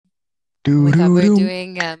We thought we were Doo-doo-doom,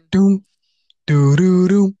 doing doom,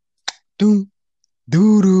 doo-doo-doom, doom,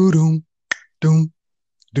 doo-doo-doom, doom,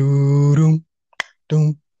 doo-doom,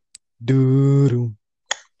 doom, doo-doom,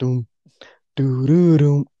 doom,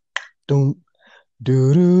 doo-doo-doom, doom,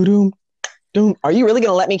 doo-doo-doom, doom. Are you really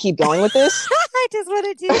gonna let me keep going with this? I just want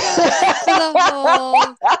to do that for the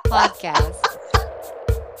whole podcast.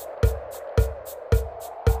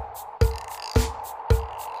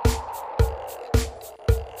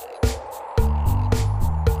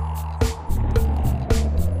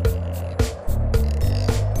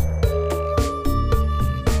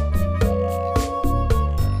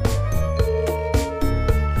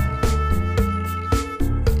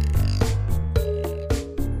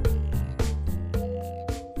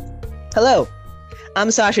 Hello,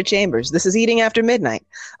 I'm Sasha Chambers. This is Eating After Midnight,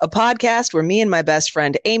 a podcast where me and my best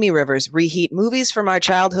friend Amy Rivers reheat movies from our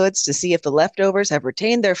childhoods to see if the leftovers have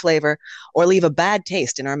retained their flavor or leave a bad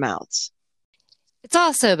taste in our mouths. It's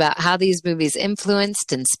also about how these movies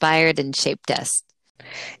influenced, inspired, and shaped us.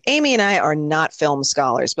 Amy and I are not film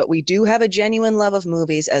scholars, but we do have a genuine love of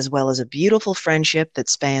movies as well as a beautiful friendship that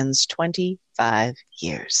spans 25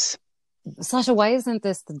 years. Sasha, why isn't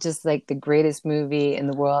this just like the greatest movie in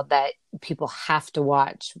the world that people have to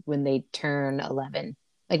watch when they turn 11?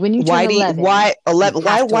 Like when you turn 11, why you 11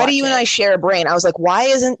 have to why do watch you and I it. share a brain? I was like, why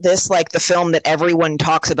isn't this like the film that everyone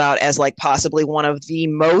talks about as like possibly one of the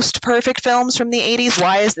most perfect films from the 80s?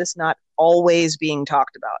 Why is this not always being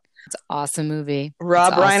talked about? It's an awesome movie. It's an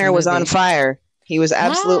Rob awesome Reiner was on movie. fire. He was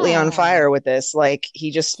absolutely on Yeah. fire with this. Like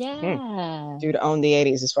he just Yeah. dude owned the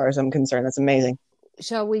 80s as far as I'm concerned. That's amazing.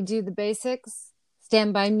 Shall we do the basics?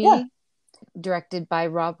 Stand By Yeah. Me, directed by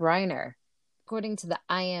Rob Reiner. According to the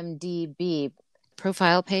IMDb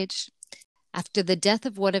profile page, after the death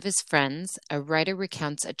of one of his friends, a writer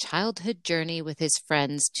recounts a childhood journey with his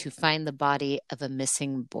friends to find the body of a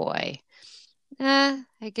missing boy. I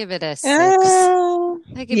give it a 6.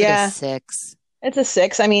 I give it a Yeah, 6. it's a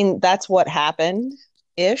 6. I mean, that's what happened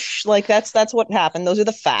ish. Like that's what happened. Those are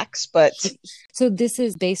the facts, but So this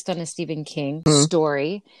is based on a Stephen King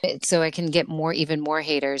story. So I can get even more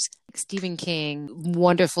haters. Stephen King,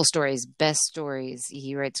 wonderful stories, best stories.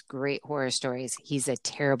 He writes great horror stories. He's a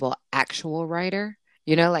terrible actual writer.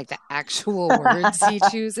 You know, like the actual words he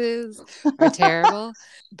chooses are terrible,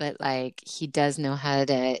 but like he does know how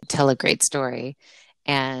to tell a great story.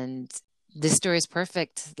 And this story is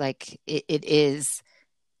perfect. Like it is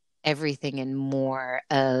everything and more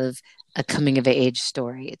of a coming of age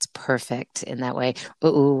story. It's perfect in that way.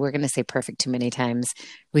 Oh, we're going to say perfect too many times.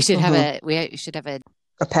 We should have we should have a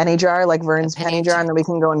penny jar, like a Vern's penny penny. jar, and then we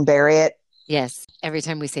can go and bury it. Yes, every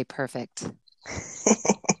time we say perfect.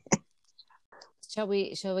 Shall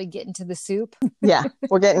we get into the soup? Yeah,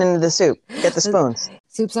 we're getting into the soup. Get the spoons.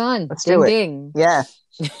 Soup's on. Let's Ding do it. ding. Yeah.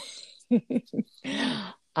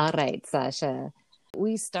 All right, Sasha.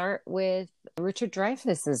 We start with Richard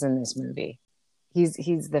Dreyfuss is in this movie.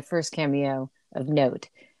 He's the first cameo of note.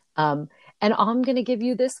 And I'm going to give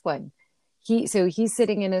you this one. He's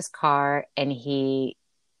sitting in his car and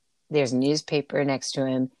there's a newspaper next to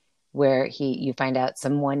him where you find out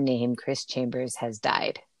someone named Chris Chambers has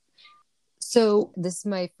died. So this is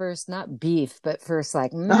my first, not beef, but first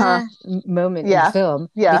like moment in the Yeah. film.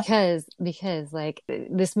 Yeah. Because like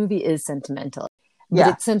this movie is sentimental, but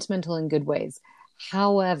it's sentimental in good ways.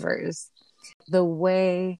 However, the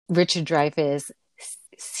way Richard Dreyfuss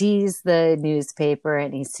sees the newspaper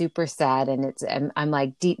and he's super sad and I'm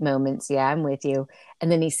like deep moments. Yeah, I'm with you.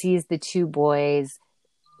 And then he sees the two boys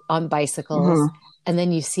on bicycles and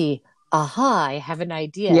then you see, aha, I have an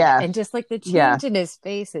idea. Yeah. And just like the change in his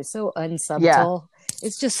face is so unsubtle. Yeah.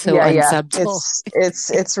 It's just so unsubtle.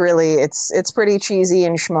 It's really it's pretty cheesy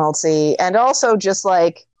and schmaltzy. And also just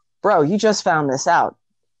like, bro, you just found this out.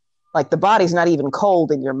 Like the body's not even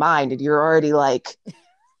cold in your mind and you're already like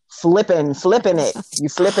flipping it. You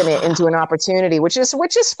flipping it into an opportunity, which is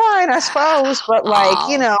fine, I suppose. But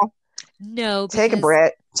like, no, take a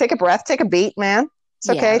breath, take a beat, man. It's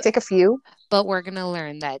okay. Take a few. But we're going to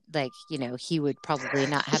learn that, like, he would probably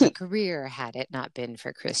not have a career had it not been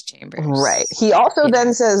for Chris Chambers. Right. He also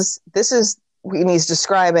then says, this is, when he's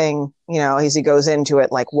describing, as he goes into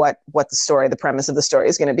it, like what the premise of the story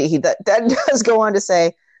is going to be. He that does go on to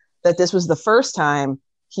say that this was the first time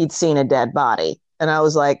he'd seen a dead body. And I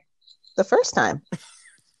was like, the first time?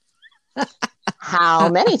 How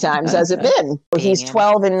many times has it been? He's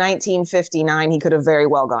 12 in 1959. He could have very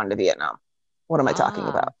well gone to Vietnam. What am I talking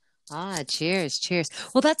about? Cheers.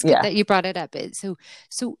 Well, that's good that you brought it up.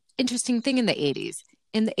 So interesting thing in the 80s.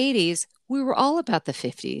 In the 80s, we were all about the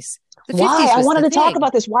 50s. Why? I wanted to talk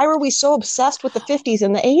about this. Why were we so obsessed with the 50s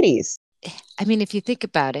and the 80s? I mean, if you think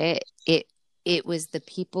about it, it was the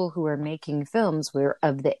people who were making films were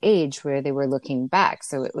of the age where they were looking back.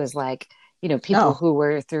 So it was like, people Oh, who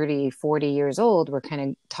were 30, 40 years old were kind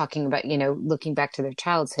of talking about, looking back to their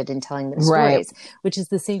childhood and telling those right. stories, which is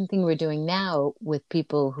the same thing we're doing now with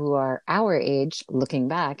people who are our age, looking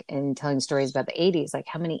back and telling stories about the 80s. Like,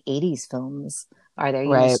 how many 80s films are there?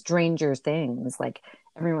 Right. Stranger Things, like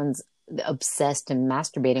everyone's obsessed and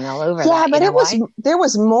masturbating all over Yeah, that. You but know why? there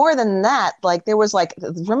was more than that. Like there was like,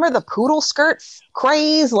 remember the poodle skirt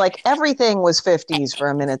craze? Like everything was 50s for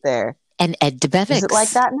a minute there. And Ed Is it like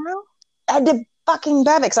DeBevics. that now? Ed de fucking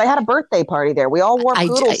Bevics. I had a birthday party there. We all wore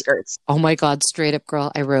poodle skirts. Oh my God, straight up,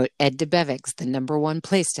 girl. I wrote Ed DeBevics, the number one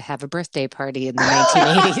place to have a birthday party in the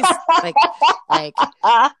 1980s. like,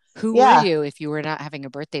 who were Yeah. you if you were not having a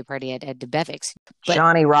birthday party at Ed DeBevics? But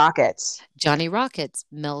Johnny Rockets. Johnny Rockets,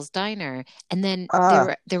 Mel's Diner, and then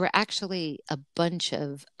there were actually a bunch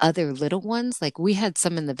of other little ones. Like we had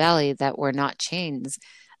some in the valley that were not chains.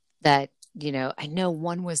 That I know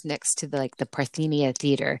one was next to the Parthenia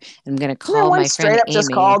Theater. I'm going to call one my straight friend up Amy.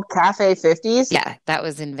 just called Cafe 50s. Yeah, that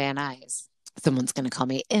was in Van Nuys. Someone's going to call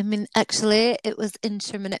me. I mean, actually, it was in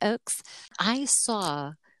Sherman Oaks. I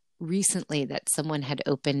saw recently that someone had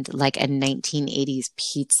opened like a 1980s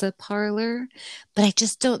pizza parlor, but I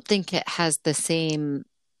just don't think it has the same,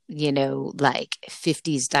 like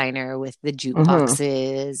 50s diner with the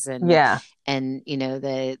jukeboxes and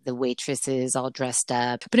the waitresses all dressed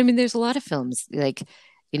up. But I mean, there's a lot of films like,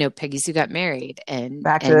 Peggy Sue Got Married and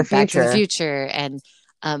Back to the Future and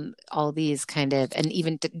all these kind of, and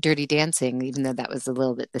even Dirty Dancing, even though that was a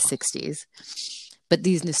little bit the 60s. But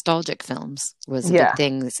these nostalgic films was big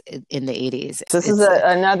things in the 80s. This is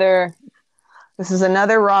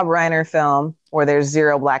another Rob Reiner film where there's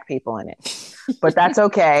 0 black people in it. But that's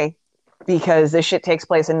okay because this shit takes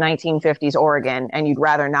place in 1950s Oregon and you'd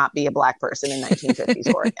rather not be a black person in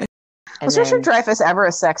 1950s Oregon. Was Richard Dreyfuss ever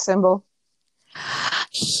a sex symbol?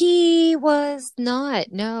 He was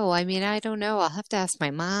not. No, I mean, I don't know. I'll have to ask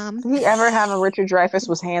my mom. Did he ever have a Richard Dreyfuss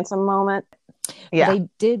was handsome moment? Yeah. But I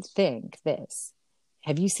did think this.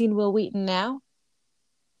 Have you seen Will Wheaton now?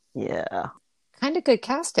 Yeah. Kind of good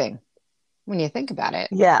casting when you think about it.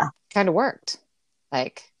 Yeah. Kind of worked.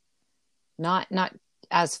 Like, not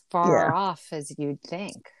as far off as you'd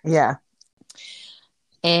think. Yeah.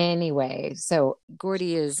 Anyway, so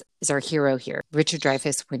Gordy is our hero here. Richard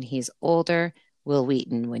Dreyfuss when he's older, Will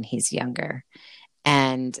Wheaton when he's younger.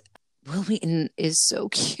 And Will Wheaton is so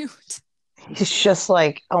cute. He's just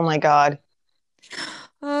like, oh my God.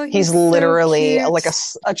 Oh, he's literally so like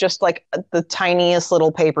just like the tiniest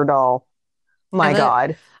little paper doll. My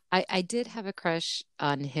God. I did have a crush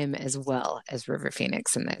on him as well as River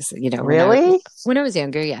Phoenix in this. Really? When I was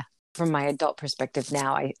younger, yeah. From my adult perspective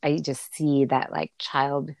now, I just see that like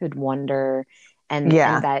childhood wonder and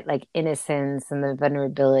that like innocence and the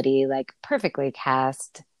vulnerability, like perfectly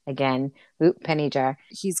cast. Again, penny jar.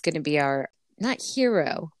 He's going to be our, not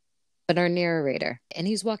hero, but our narrator. And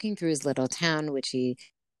he's walking through his little town, which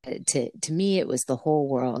to me, it was the whole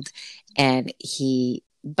world. And he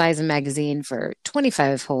buys a magazine for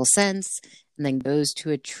 25 whole cents and then goes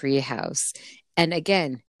to a tree house. And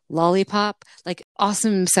again, Lollipop, like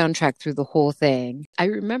awesome soundtrack through the whole thing. I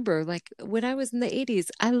remember like when I was in the 80s,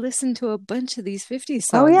 I listened to a bunch of these 50s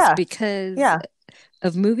songs because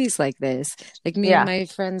of movies like this. Like me and my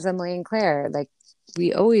friends Emily and Claire, like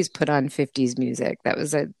we always put on 50s music. That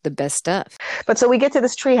was the best stuff. But so we get to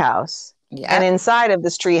this treehouse, and inside of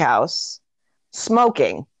this treehouse,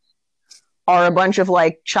 smoking, are a bunch of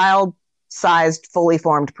like child-sized, fully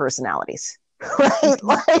formed personalities.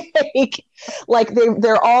 Right? like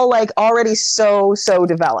they're all like already so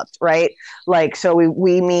developed, right? Like so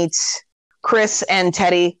we meet Chris and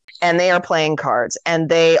Teddy, and they are playing cards, and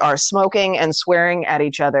they are smoking and swearing at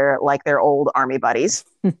each other like they're old army buddies.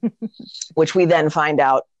 Which we then find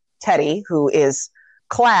out Teddy, who is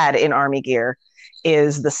clad in army gear,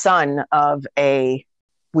 is the son of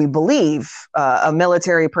we believe, a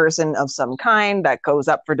military person of some kind. That goes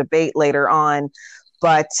up for debate later on.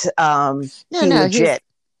 But legit.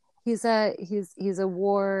 He's a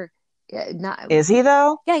war. Not is he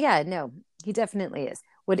though? Yeah. No, he definitely is.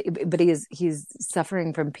 But he's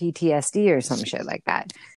suffering from PTSD or some shit like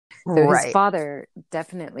that. So his father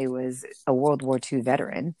definitely was a World War II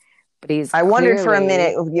veteran. But I wondered for a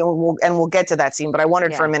minute, and we'll get to that scene. But I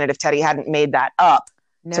wondered for a minute if Teddy hadn't made that up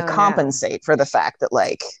to compensate for the fact that,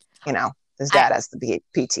 like, his dad has the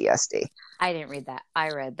PTSD. I didn't read that. I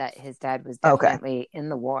read that his dad was definitely in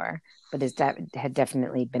the war, but his dad had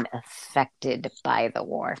definitely been affected by the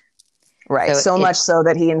war. Right. So much so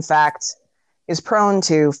that he, in fact, is prone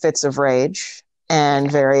to fits of rage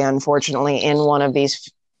and very unfortunately, in one of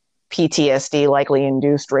these PTSD likely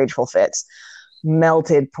induced rageful fits,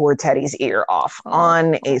 melted poor Teddy's ear off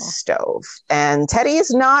on a stove. And Teddy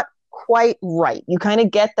is not quite right. You kind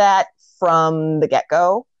of get that from the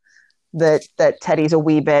get-go, that Teddy's a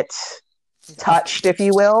wee bit touched, if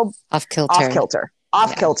you will. Off kilter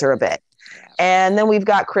A bit. And then we've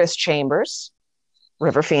got Chris Chambers,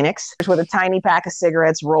 River Phoenix, with a tiny pack of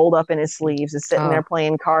cigarettes rolled up in his sleeves, is sitting there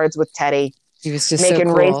playing cards with Teddy. He was just making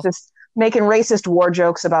so cool. making racist war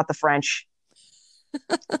jokes about the French.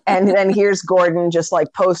 And then here's Gordon just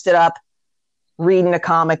like posted up, reading a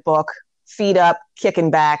comic book, feet up,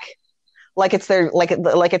 kicking back, like it's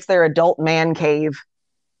their adult man cave.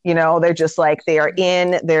 You know, they're just like, they are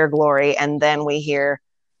in their glory. And then we hear,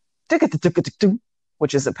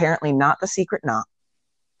 which is apparently not the secret knock.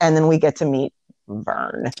 And then we get to meet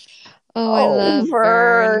Vern. Oh, I love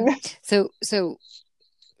Vern. So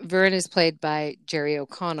Vern is played by Jerry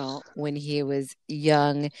O'Connell when he was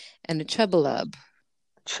young and a chubba-lub.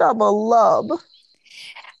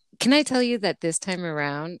 Can I tell you that this time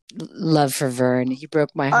around, love for Vern. He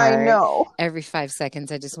broke my heart. I know. Every 5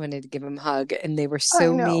 seconds, I just wanted to give him a hug. And they were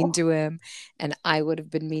so mean to him. And I would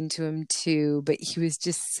have been mean to him too. But he was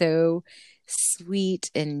just so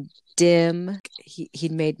sweet and dim. He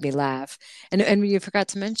made me laugh. And you forgot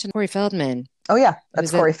to mention Corey Feldman. Oh, yeah.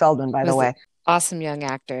 That's Corey Feldman, by the way. Awesome young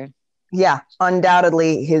actor. Yeah.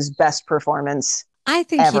 Undoubtedly his best performance. I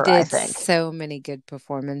think he did so many good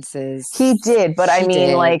performances. He did, but I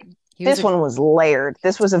mean, like, this one was layered.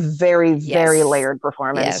 This was a very, very layered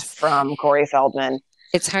performance from Corey Feldman.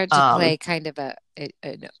 It's hard to play kind of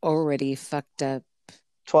an already fucked up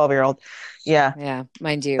 12-year-old. Yeah. Yeah,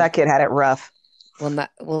 mind you. That kid had it rough.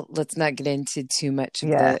 Well, let's not get into too much of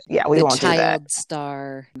we won't do that. Child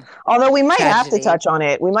star. Although we might have to touch on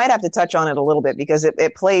it. We might have to touch on it a little bit because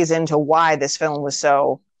it plays into why this film was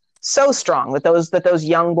so strong, that those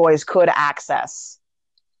young boys could access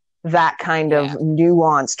that kind of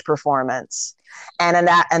nuanced performance, and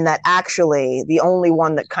that actually the only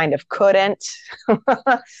one that kind of couldn't,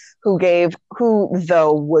 who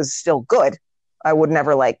though was still good. I would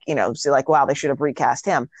never say like, wow, they should have recast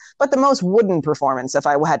him. But the most wooden performance, if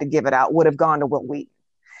I had to give it out, would have gone to Will Wheaton.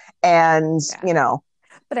 And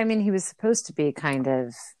but I mean, he was supposed to be kind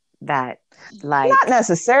of that. Like, not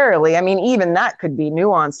necessarily. I mean, even that could be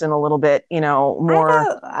nuanced and a little bit,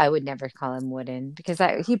 more. I would never call him wooden because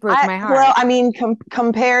he broke my heart. Well, I mean,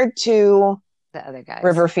 compared to the other guys,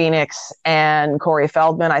 River Phoenix and Corey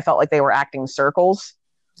Feldman, I felt like they were acting circles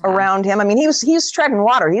around him. I mean, he's treading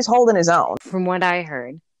water. He's holding his own. From what I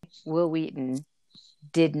heard, Will Wheaton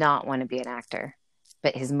did not want to be an actor,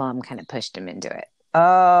 but his mom kind of pushed him into it.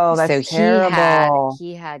 Oh, that's terrible.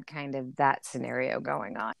 He had kind of that scenario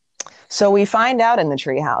going on. So we find out in the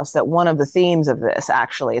treehouse that one of the themes of this,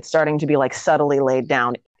 actually, it's starting to be like subtly laid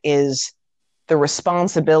down, is the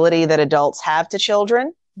responsibility that adults have to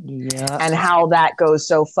children, and how that goes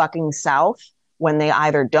so fucking south when they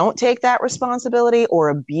either don't take that responsibility or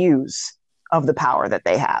abuse of the power that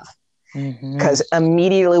they have. Because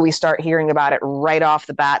immediately we start hearing about it right off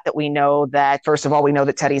the bat, that we know that, first of all, we know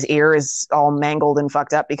that Teddy's ear is all mangled and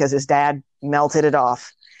fucked up because his dad melted it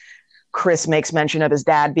off. Chris makes mention of his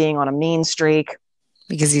dad being on a mean streak.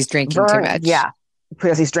 Because he's drinking too much. Yeah,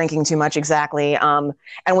 because he's drinking too much, exactly. And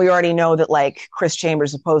we already know that, like, Chris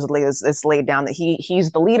Chambers supposedly is laid down that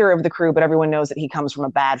he's the leader of the crew, but everyone knows that he comes from a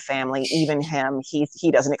bad family. Even him,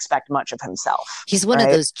 he doesn't expect much of himself. He's one of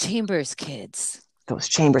those Chambers kids. Those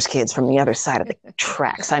Chambers kids from the other side of the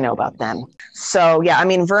tracks. I know about them. So, yeah, I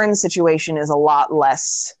mean, Vern's situation is a lot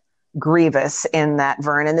less grievous in that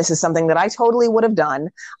Vern, and this is something that I totally would have done.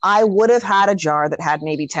 I would have had a jar that had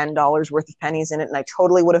maybe $10 worth of pennies in it, and I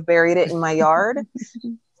totally would have buried it in my yard,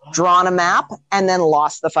 drawn a map, and then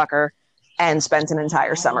lost the fucker and spent an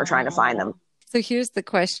entire summer trying to find them. So here's the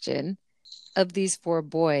question. Of these 4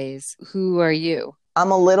 boys, who are you?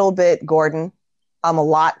 I'm a little bit Gordon, I'm a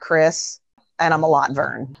lot Chris, and I'm a lot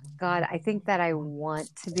Vern. God, I think that I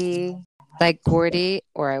want to be like Gordy,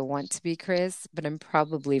 or I want to be Chris, but I'm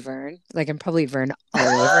probably Vern. Like, I'm probably Vern all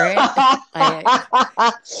over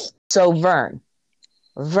it. So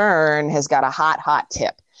Vern has got a hot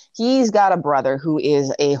tip. He's got a brother who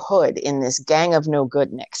is a hood in this gang of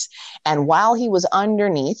no-goodniks. And while he was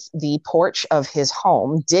underneath the porch of his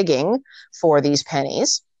home digging for these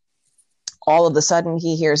pennies, all of a sudden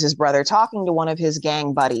he hears his brother talking to one of his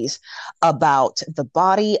gang buddies about the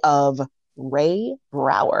body of Ray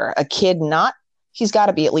Brower, a kid he's got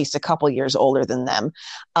to be at least a couple years older than them,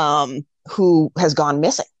 who has gone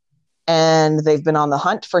missing. And they've been on the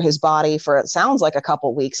hunt for his body for, it sounds like, a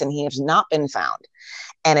couple weeks, and he has not been found.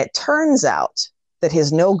 And it turns out that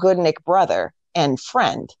his no good Nick brother and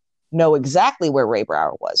friend know exactly where Ray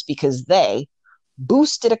Brower was because they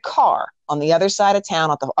boosted a car on the other side of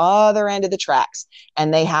town at the other end of the tracks,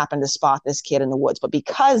 and they happened to spot this kid in the woods. But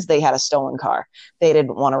because they had a stolen car, they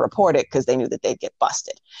didn't want to report it because they knew that they'd get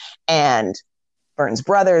busted. And Vern's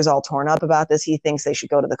brother is all torn up about this. He thinks they should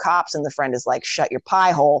go to the cops, and the friend is like, shut your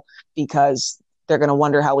pie hole, because they're going to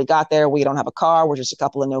wonder how we got there. We don't have a car. We're just a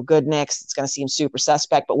couple of no good nicks. It's going to seem super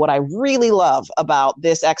suspect. But what I really love about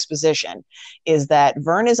this exposition is that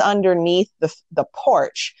Vern is underneath the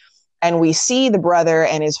porch, and we see the brother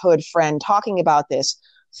and his hood friend talking about this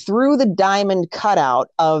through the diamond cutout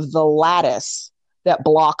of the lattice that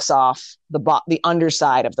blocks off the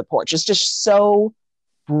underside of the porch. It's just so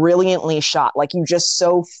brilliantly shot. Like, you just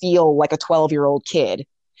so feel like a 12-year-old kid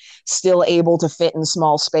still able to fit in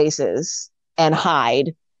small spaces and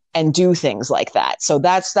hide and do things like that. So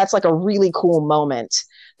that's like a really cool moment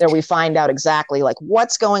that we find out exactly like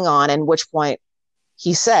what's going on, and which point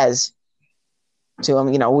he says to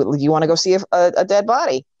him, you know, you want to go see a dead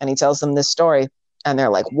body? And he tells them this story, and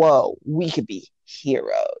they're like, whoa, we could be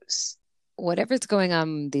heroes. Whatever's going on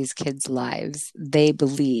in these kids' lives, they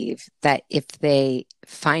believe that if they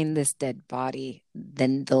find this dead body,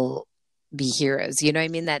 then they'll be heroes. You know what I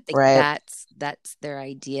mean? Right. That's their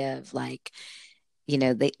idea of, like, you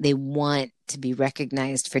know, they want to be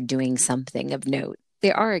recognized for doing something of note.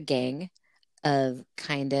 They are a gang of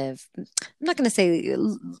kind of, I'm not going to say,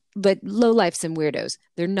 but lowlifes and weirdos.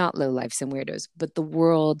 They're not lowlifes and weirdos, but the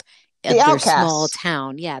world of their small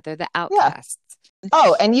town. Yeah, they're the outcasts. Yeah.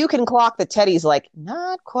 Oh, and you can clock that Teddy's like,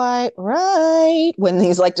 not quite right, when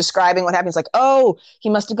he's like describing what happens. Like, oh, he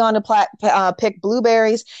must have gone to pick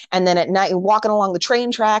blueberries, and then at night walking along the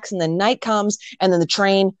train tracks, and then night comes, and then the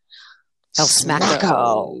train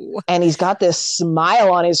smacko, and he's got this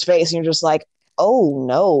smile on his face, and you're just like, oh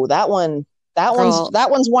no, that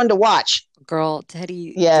one's one to watch. Girl,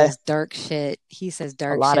 Teddy does dark shit. He says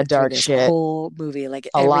dark shit. A lot of dark shit. Whole movie, like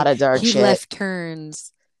a lot of dark shit. He left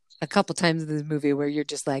turns a couple times in this movie where you're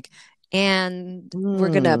just like, and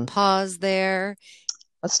we're gonna pause there.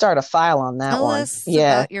 Let's start a file on that Tell one. Us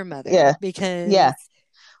about your mother. Because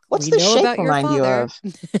what's the shape remind you of?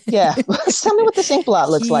 Yeah. Tell me what the ink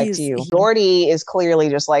blot looks like to you. Gordy is clearly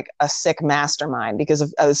just like a sick mastermind, because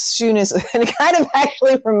of, as soon as it kind of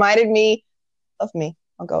actually reminded me of me.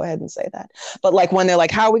 I'll go ahead and say that. But like when they're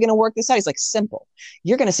like, how are we going to work this out? He's like, simple.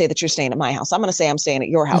 You're going to say that you're staying at my house. I'm going to say I'm staying at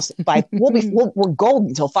your house. We're golden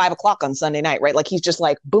until 5:00 on Sunday night, right? Like, he's just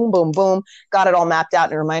like, boom, boom, boom, got it all mapped out.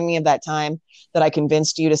 And it reminded me of that time that I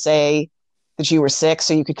convinced you to say that you were sick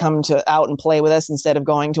so you could come out and play with us instead of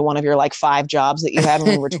going to one of your like 5 jobs that you had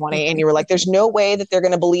when you were 20. And you were like, there's no way that they're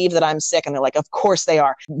going to believe that I'm sick. And they're like, of course they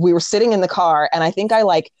are. We were sitting in the car, and I think I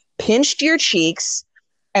like pinched your cheeks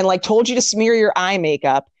and like told you to smear your eye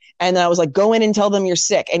makeup. And then I was like, go in and tell them you're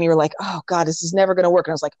sick. And you were like, oh God, this is never going to work.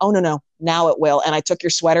 And I was like, oh no, now it will. And I took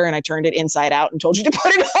your sweater and I turned it inside out and told you to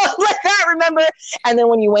put it on like that, remember? And then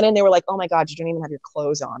when you went in, they were like, oh my God, you don't even have your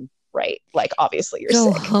clothes on. Right. Like, obviously you're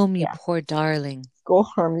sick. Go home, you poor darling. Go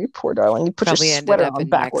home, you poor darling. You put probably your sweater on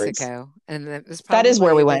backwards. Mexico. And that is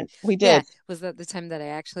where we went. We did. Yeah. Was that the time that I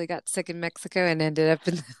actually got sick in Mexico and ended up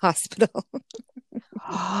in the hospital?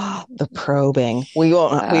 The probing. We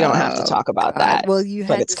don't have to talk about that. Well, you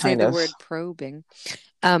had to say the word probing.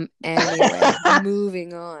 Anyway,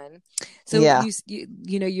 moving on. So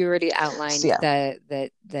you know, you already outlined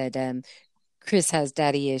that Chris has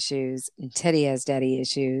daddy issues and Teddy has daddy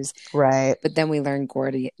issues. Right. But then we learned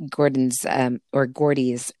Gordy's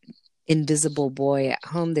invisible boy at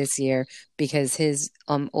home this year because his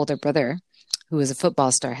older brother, who was a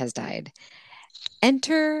football star, has died.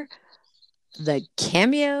 Enter the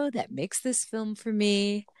cameo that makes this film for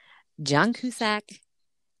me, John Cusack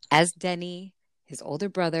as Denny, his older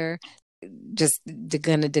brother. Just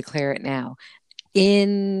gonna declare it now.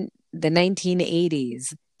 In the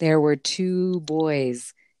 1980s, there were 2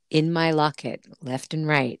 boys in my locket, left and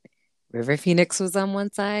right. River Phoenix was on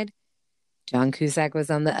one side, John Cusack was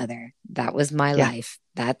on the other. That was my life.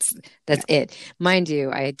 That's it. Mind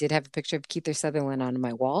you, I did have a picture of Kiefer Sutherland on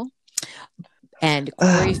my wall. And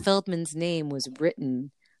Corey Feldman's name was written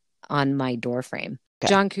on my door frame. Okay.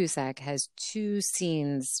 John Cusack has 2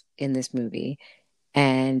 scenes in this movie,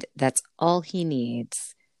 and that's all he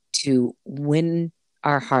needs to win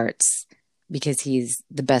our hearts because he's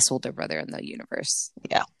the best older brother in the universe.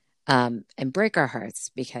 Yeah. And break our hearts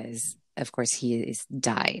because, of course, he is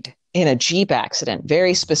died. In a Jeep accident.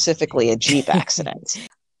 Very specifically a Jeep accident.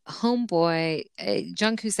 Homeboy,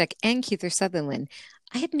 John Cusack and Kiefer Sutherland.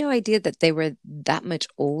 I had no idea that they were that much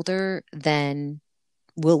older than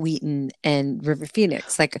Will Wheaton and River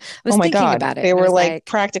Phoenix. Like, I was Oh my thinking God. about it. They and I were was like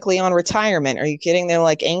practically on retirement. Are you kidding? They're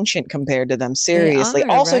like ancient compared to them. they Seriously. are,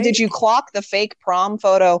 Also, right? did you clock the fake prom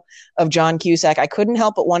photo of John Cusack? I couldn't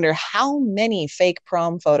help but wonder how many fake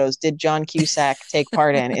prom photos did John Cusack take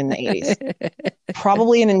part in the 80s?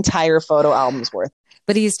 Probably an entire photo album's worth.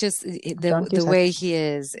 But he's just John the Cusack. way he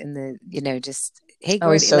is in the, just, hey,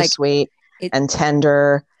 Oh, he's Gordy, so like sweet it, and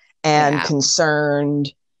tender and yeah,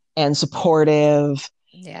 concerned and supportive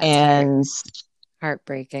yeah, it's and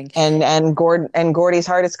heartbreaking. and Gordy's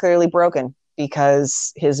heart is clearly broken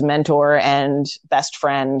because his mentor and best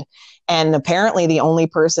friend and apparently the only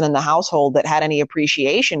person in the household that had any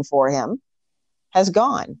appreciation for him has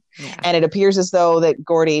gone. Yeah. And it appears as though that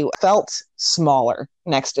Gordy felt smaller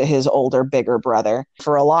next to his older, bigger brother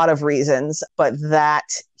for a lot of reasons, but that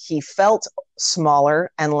he felt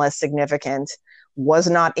smaller and less significant was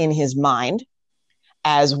not in his mind.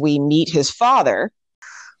 As we meet his father,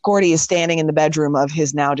 Gordy is standing in the bedroom of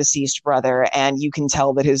his now deceased brother, and you can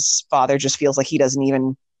tell that his father just feels like he doesn't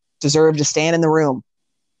even deserve to stand in the room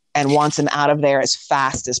and wants him out of there as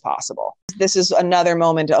fast as possible. This is another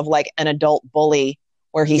moment of like an adult bully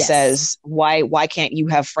where he says, why can't you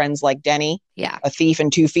have friends like Denny? Yeah. A thief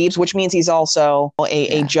and two thieves, which means he's also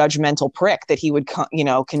a judgmental prick that he would,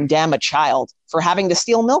 condemn a child for having to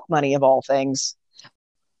steal milk money of all things.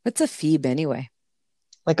 What's a phoebe anyway?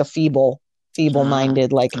 Like a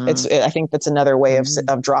feeble-minded, I think that's another way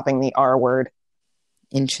of dropping the R word.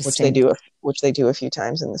 Interesting. Which they do a few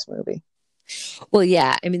times in this movie. Well,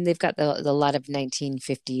 yeah, I mean, they've got the lot of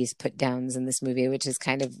 1950s put downs in this movie, which is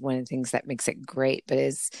kind of one of the things that makes it great, but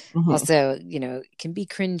is also, can be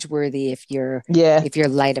cringeworthy if you're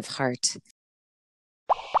light of heart.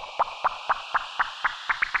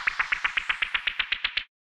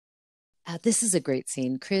 This is a great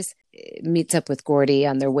scene. Chris meets up with Gordy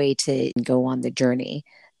on their way to go on the journey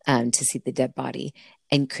to see the dead body,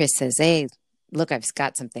 and Chris says, "Hey, look, I've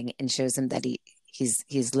got something," and shows him that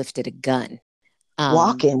he's lifted a gun.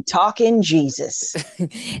 Walking, talking Jesus.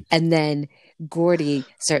 And then Gordy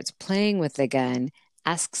starts playing with the gun,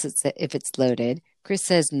 asks if it's loaded. Chris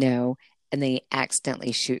says no, and they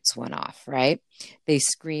accidentally shoots one off, right? They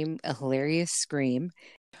scream a hilarious scream.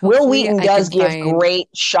 Will Wheaton does give great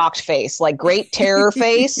shocked face, like great terror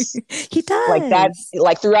face. He does. Like that,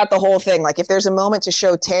 like throughout the whole thing. Like if there's a moment to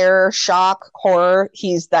show terror, shock, horror,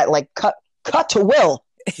 he's that like cut to Will.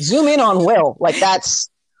 Zoom in on Will. Like that's...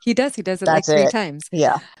 He does it like three times.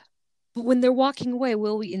 Yeah. But when they're walking away,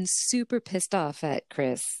 Will Wheaton's super pissed off at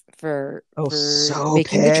Chris for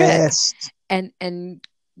making pissed. the trip. And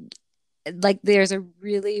like there's a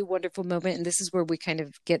really wonderful moment, and this is where we kind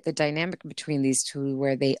of get the dynamic between these two,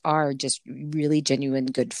 where they are just really genuine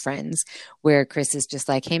good friends, where Chris is just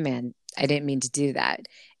like, hey man, I didn't mean to do that.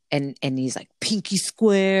 And he's like, pinky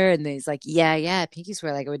swear. And he's like, yeah, pinky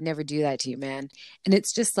swear. Like, I would never do that to you, man. And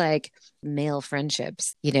it's just like male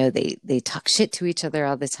friendships. They talk shit to each other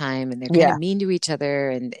all the time, and they're kind of mean to each other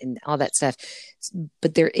and all that stuff.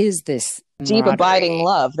 But there is this deep abiding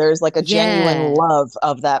love. There's like a genuine love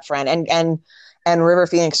of that friend. And River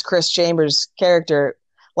Phoenix, Chris Chambers' character,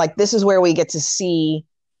 like this is where we get to see...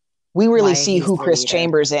 We really see who Chris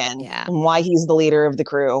Chambers is and why he's the leader of the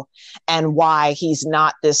crew and why he's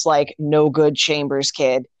not this like no good Chambers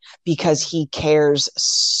kid, because he cares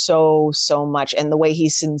so much. And the way he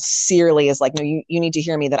sincerely is like, no, you need to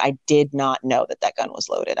hear me that I did not know that gun was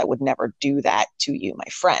loaded. I would never do that to you, my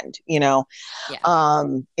friend,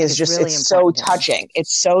 it's just, really it's so touching.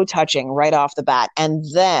 It's so touching right off the bat. And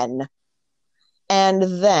then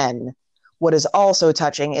what is also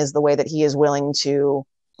touching is the way that he is willing to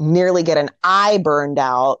nearly get an eye burned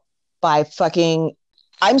out by fucking...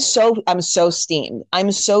 I'm so steamed.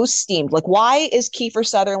 I'm so steamed. Like, why is Kiefer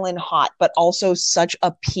Sutherland hot, but also such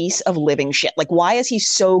a piece of living shit? Like, why is he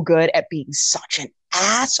so good at being such an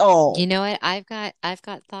asshole? You know what? I've got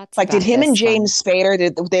thoughts. Like, did him and James Spader,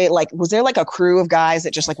 did they like, was there like a crew of guys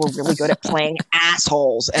that just like were really good at playing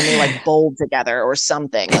assholes and they like bowled together or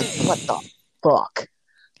something? Like, what the fuck?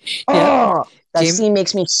 Yeah. Oh, this next scene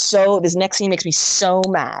makes me so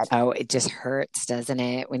mad. Oh, it just hurts, doesn't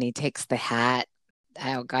it? When he takes the hat.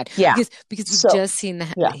 Oh God. Yeah. Because we've just seen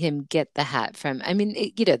him get the hat from, I mean,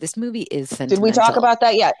 this movie is sentimental. Did we talk about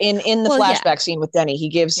that? Yeah. In the flashback scene with Denny, he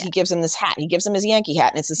gives him this hat. He gives him his Yankee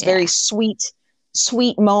hat. And it's this very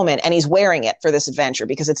sweet moment. And he's wearing it for this adventure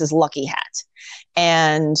because it's his lucky hat.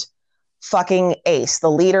 And fucking Ace, the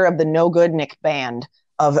leader of the No Good Nick band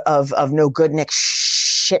of No Good Nick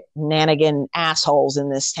shenanigan assholes in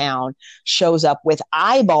this town, shows up with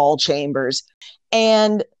eyeball Chambers,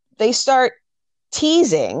 and they start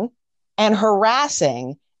teasing and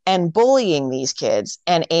harassing and bullying these kids.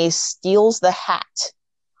 And Ace steals the hat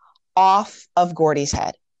off of Gordy's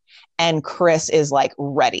head. And Chris is like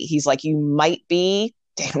ready. He's like, you might be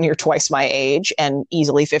damn near twice my age and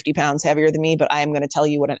easily 50 pounds heavier than me, but I am going to tell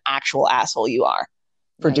you what an actual asshole you are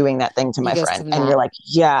for Right. doing that thing to He my goes friend. to the And mat. you're like,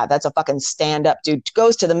 yeah, that's a fucking stand up dude.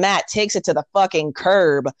 Goes to the mat, takes it to the fucking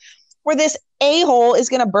curb where this a-hole is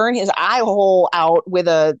going to burn his eye hole out with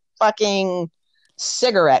a fucking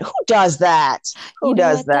cigarette. Who does that? Who You know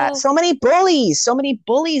does what, that? though? So many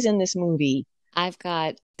bullies in this movie. I've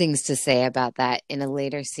got things to say about that in a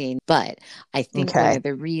later scene, but I think one Okay. of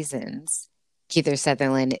the reasons Kiefer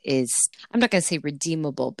Sutherland is, I'm not going to say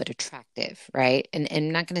redeemable, but attractive, right? And I'm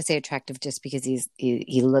not going to say attractive just because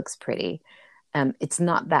he looks pretty. It's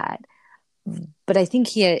not that, but I think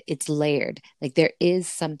it's layered. Like there is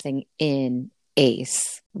something in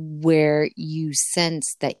Ace where you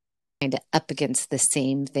sense that kind of up against the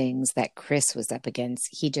same things that Chris was up against.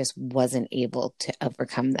 He just wasn't able to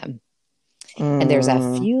overcome them. And there's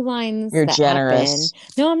a few lines You're that generous.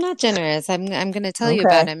 happen. No, I'm not generous. I'm going to tell you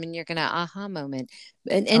about them, and you're going to aha moment.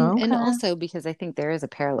 And Okay. also because I think there is a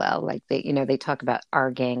parallel. Like they talk about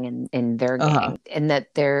our gang and their gang, and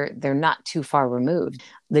that they're not too far removed.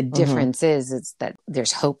 The difference is that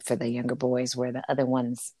there's hope for the younger boys, where the other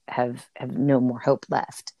ones have no more hope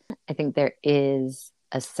left. I think there is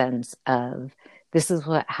a sense of this is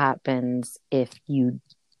what happens if you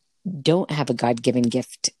don't have a God-given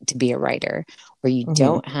gift to be a writer, or you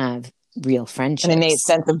don't have real friendships. An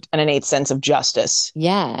innate sense of justice.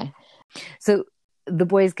 Yeah. So the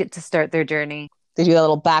boys get to start their journey. They do that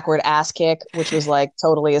little backward ass kick, which was like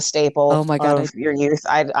totally a staple of your youth.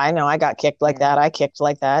 I know I got kicked like that. I kicked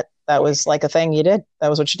like that. That was like a thing you did. That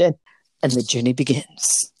was what you did. And the journey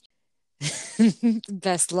begins.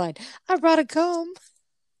 Best line. I brought a comb.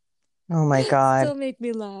 Oh my God. Still made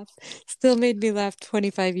me laugh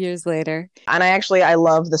 25 years later. And I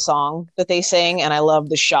love the song that they sing, and I love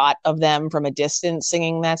the shot of them from a distance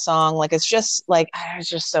singing that song. Like it's just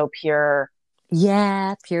so pure.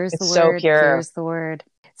 Yeah, pure is the word. So pure. Pure is the word.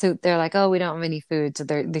 So they're like, oh, we don't have any food. So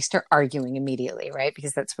they start arguing immediately, right?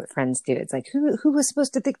 Because that's what friends do. It's like, who was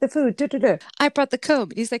supposed to take the food? Da, da, da. I brought the comb.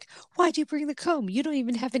 And he's like, why'd you bring the comb? You don't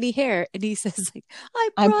even have any hair. And he says, like,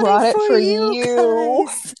 I brought it for you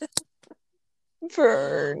guys.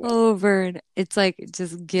 Vern. Oh, Vern. It's like,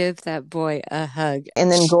 just give that boy a hug.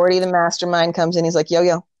 And then Gordy, the mastermind, comes in. He's like,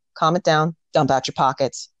 yo, calm it down. Dump out your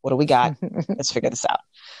pockets. What do we got? Let's figure this out.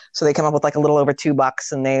 So they come up with like a little over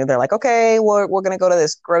 $2, and they're like, okay, we're going to go to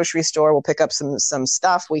this grocery store. We'll pick up some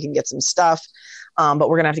stuff. We can get some stuff. But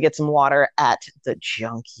we're going to have to get some water at the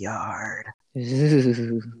junkyard.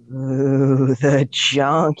 Ooh, the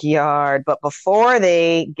junkyard. But before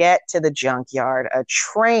they get to the junkyard, a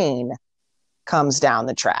train comes down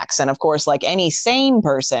the tracks. And of course, like any sane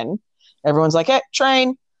person, everyone's like, hey,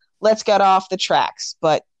 train, let's get off the tracks.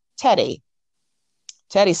 But Teddy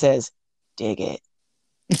says, dig it.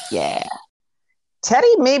 Yeah.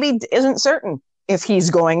 Teddy maybe isn't certain if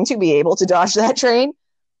he's going to be able to dodge that train.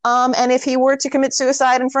 And if he were to commit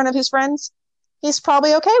suicide in front of his friends, he's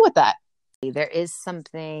probably okay with that. There is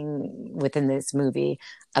something within this movie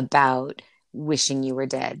about wishing you were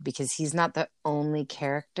dead, because he's not the only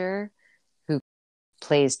character who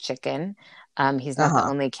plays chicken. He's not the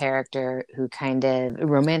only character who kind of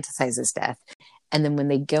romanticizes death. And then when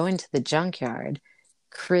they go into the junkyard,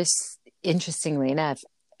 Chris, interestingly enough,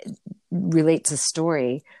 relates a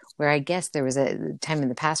story where I guess there was a time in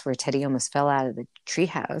the past where Teddy almost fell out of the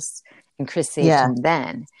treehouse and Chris saved him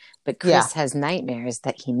then. But Chris has nightmares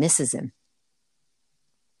that he misses him.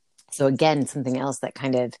 So again, something else that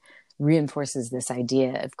kind of reinforces this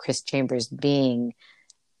idea of Chris Chambers being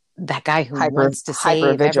that guy who wants to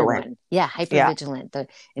save everyone. Yeah, hyper-vigilant.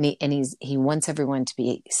 And he wants everyone to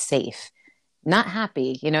be safe. Not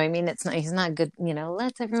happy, you know what I mean? He's not good,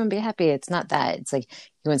 let's everyone be happy. It's not that. It's like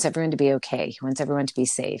he wants everyone to be okay. He wants everyone to be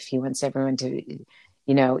safe. He wants everyone to,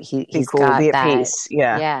 he's cool, got be that. At peace.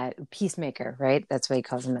 Yeah, peacemaker, right? That's what he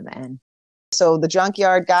calls him at the end. So the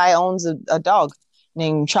junkyard guy owns a dog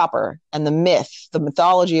named Chopper. And the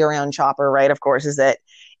mythology around Chopper, right, of course, is that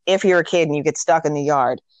if you're a kid and you get stuck in the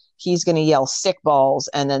yard, he's going to yell sick balls,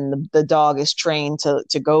 and then the dog is trained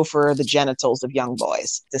to go for the genitals of young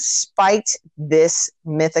boys. Despite this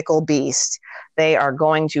mythical beast, they are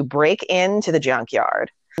going to break into the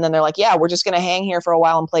junkyard. And then they're like, yeah, we're just going to hang here for a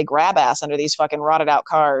while and play grab ass under these fucking rotted out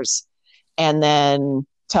cars. And then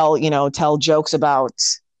tell jokes about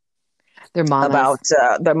their mamas,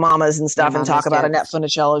 their mamas and stuff, and talk about Annette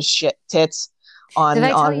Funicello's shit tits on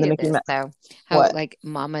the Mickey Mouse. Though, how like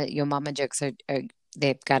your mama jokes are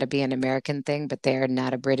they've got to be an American thing, but they're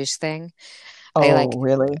not a British thing. I like, Oh,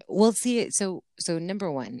 really? well, see, so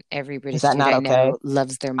number one, every Is British that dude not I okay? know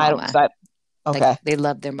loves their I don't. mama. That Like okay? they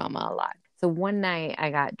love their mama a lot. So one night I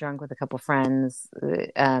got drunk with a couple friends,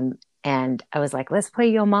 and I was like, let's play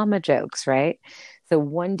Yo Mama jokes, right? So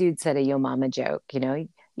one dude said a Yo Mama joke,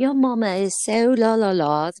 your mama is so la la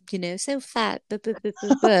la, so fat,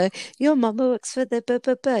 Your mama works for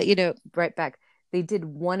the right back. They did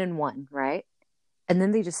one and one, right? And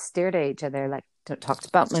then they just stared at each other like, don't talk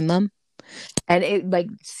about my mom. And it like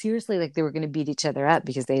seriously, like they were going to beat each other up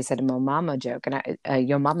because they said a mama joke and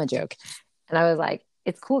your mama joke. And I was like,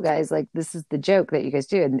 it's cool, guys. Like, this is the joke that you guys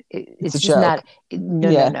do. And It's a it's just joke. not, no, no,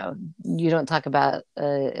 Yeah. no. You don't talk about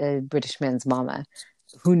a British man's mama.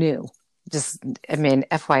 Who knew? Just, I mean,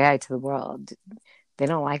 FYI to the world. They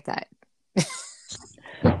don't like that.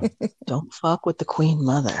 Don't fuck with the Queen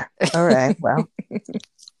Mother. All right. Well,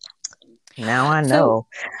 now I So, know.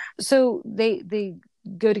 so they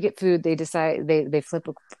go to get food. They decide, they flip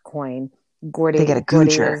a coin. They get a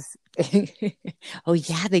Gordy goocher. is, oh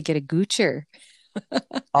yeah, they get a goocher.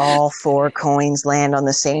 All 4 coins land on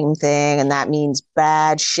the same thing, and that means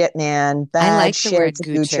bad shit, man. I Bad like the shit. word It's a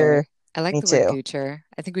goocher. goocher. I like Me the word too. goocher.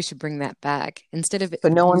 I think we should bring that back instead of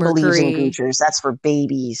But no one believes in Mercury. goochers. That's for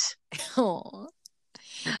babies. Oh,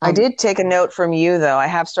 I did take a note from you, though. I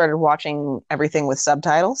have started watching everything with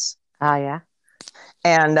subtitles. Oh, yeah.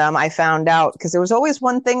 And I found out, because there was always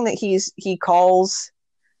one thing that he calls,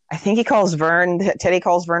 I think he calls Vern, Teddy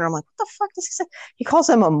calls Vern. I'm like, what the fuck does he say? He calls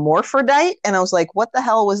him a morphodite. And I was like, what the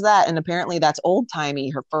hell was that? And apparently that's old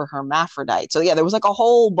timey for hermaphrodite. So yeah, there was like a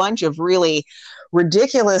whole bunch of really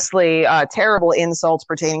ridiculously terrible insults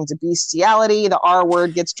pertaining to bestiality. The R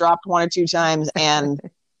word gets dropped 1 or 2 times, and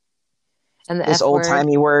and the this F old word,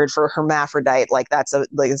 timey word for hermaphrodite, like it's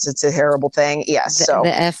a terrible thing. Yes. So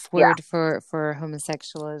the F yeah. word for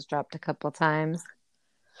homosexual is dropped a couple times,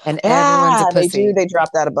 and Yeah, everyone's a they pussy. do. They drop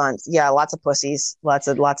that a bunch. Yeah, lots of pussies, lots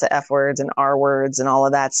of F words and R words and all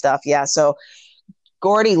of that stuff. Yeah. So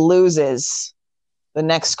Gordy loses the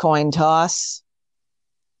next coin toss,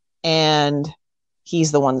 and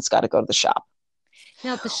he's the one that's got to go to the shop.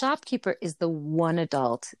 Now, the shopkeeper is the one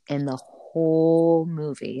adult in the whole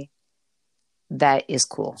movie that is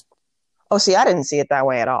cool. Oh, see, I didn't see it that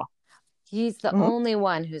way at all. He's the only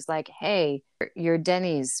one who's like, hey, you're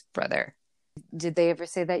Denny's brother. Did they ever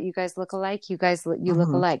say that you guys look alike? You look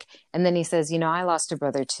alike. And then he says, I lost a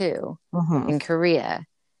brother too in Korea.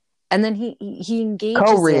 And then he engages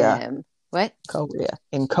Korea. him. What? Korea.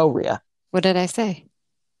 In Korea. What did I say?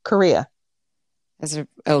 Korea.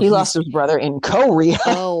 He lost his brother in Korea.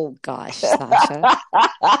 Oh gosh, Sasha.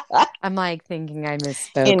 I'm like thinking I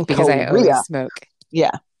misspoke In because Korea. I always smoke.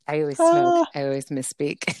 Yeah. I always smoke. I always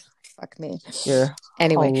misspeak. Fuck me. You're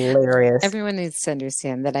anyway, hilarious. Everyone needs to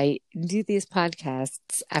understand that I do these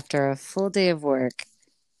podcasts after a full day of work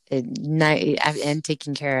and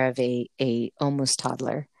taking care of a almost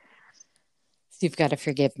toddler. So you've got to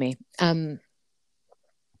forgive me.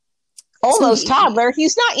 Almost toddler.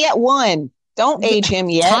 He's not yet 1. Don't age him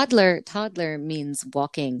yet. Toddler means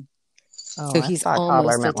walking. Oh, so he's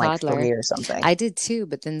almost meant a toddler. Like 3 or something. I did too,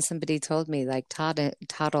 but then somebody told me like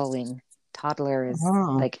toddling. Toddler is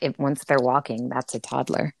like once they're walking, that's a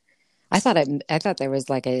toddler. I thought there was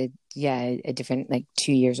like a different, like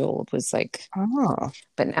 2 years old was like,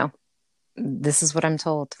 but no, this is what I'm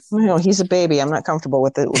told. No, he's a baby. I'm not comfortable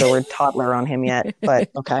with the word toddler on him yet, but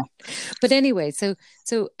okay. But anyway, so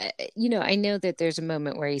I know that there's a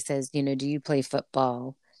moment where he says, do you play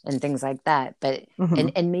football and things like that, but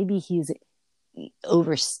and maybe he's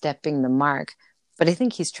overstepping the mark, but I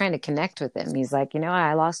think he's trying to connect with him. He's like,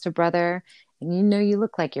 I lost a brother, and you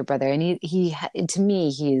look like your brother, and he to me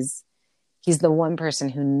he's the one person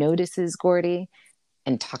who notices Gordy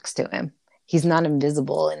and talks to him. He's not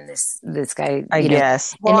invisible in this guy. I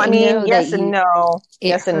guess. Well, I mean, yes and no.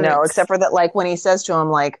 Yes and no, except for that, like when he says to him,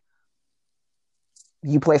 like,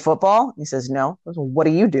 "You play football?" He says, "No." Well, what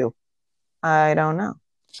do you do? I don't know.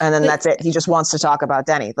 And then that's it. He just wants to talk about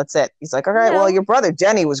Denny. That's it. He's like, all right, well, your brother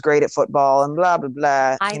Denny was great at football and blah, blah,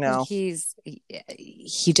 blah. I think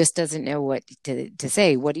he just doesn't know what to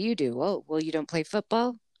say. What do you do? Oh, well, you don't play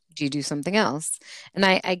football? Do you do something else? And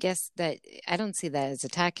I guess that I don't see that as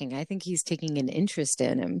attacking. I think he's taking an interest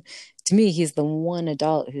in him. To me, he's the one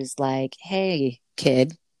adult who's like, hey,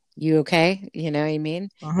 kid, you okay? You know what I mean?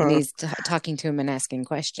 And he's talking to him and asking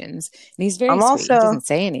questions. And he's very sweet. He doesn't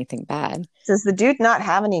say anything bad. Does the dude not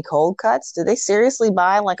have any cold cuts? Did they seriously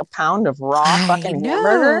buy like a pound of raw fucking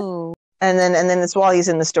hamburger? And then it's while he's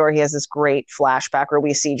in the store, he has this great flashback where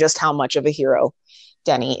we see just how much of a hero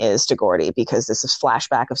Denny is to Gordy, because this is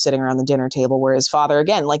flashback of sitting around the dinner table where his father,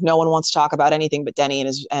 again, like no one wants to talk about anything but Denny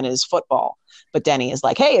and his football. But Denny is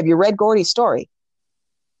like, hey, have you read Gordy's story?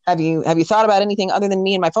 Have you thought about anything other than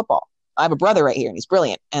me and my football? I have a brother right here and he's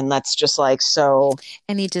brilliant. And that's just like so.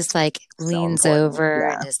 And he just like leans over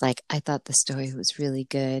and is like, I thought the story was really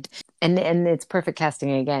good. And it's perfect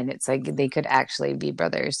casting again. It's like they could actually be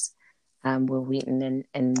brothers, Will Wheaton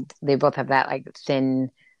and they both have that like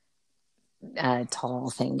thin, tall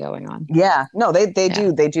thing going on. Yeah, no, they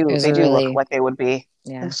do look like they would be.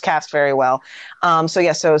 Yeah, it was cast very well.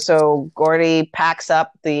 So Gordy packs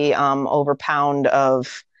up the over pound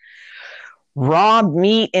of raw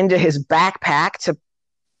meat into his backpack to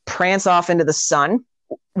prance off into the sun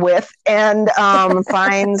with, and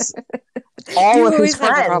finds all of his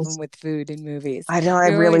friends. Have a problem with food in movies. I know, I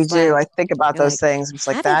really do. I think about those things. I'm just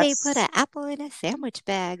like, how do they put an apple in a sandwich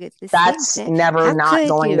bag? That's never not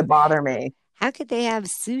going to bother me. How could they have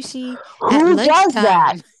sushi? Who does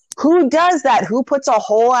that? Who does that? Who puts a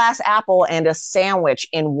whole ass apple and a sandwich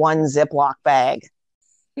in one Ziploc bag?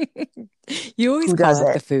 You always call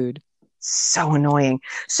out the food. So annoying.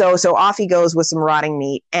 So off he goes with some rotting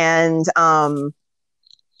meat, and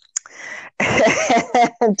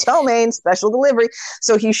Ptomaine special delivery.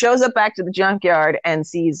 So he shows up back to the junkyard and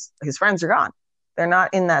sees his friends are gone. They're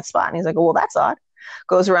not in that spot, and he's like, "Oh, well, that's odd."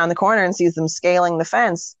 Goes around the corner and sees them scaling the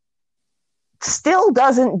fence. Still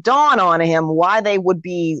doesn't dawn on him why they would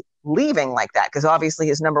be leaving like that, because obviously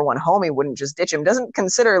his number one homie wouldn't just ditch him. Doesn't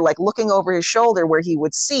consider like looking over his shoulder where he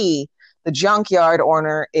would see the junkyard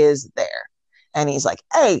owner is there. And he's like,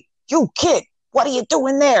 hey, you kid, what are you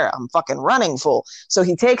doing there? I'm fucking running, fool. So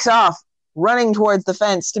he takes off running towards the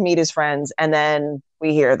fence to meet his friends. And then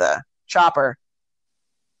we hear the chopper.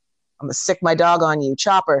 I'm going to sick my dog on you,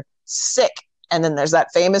 chopper, sick. And then there's that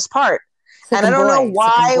famous part. And I don't know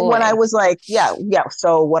why when I was like, yeah.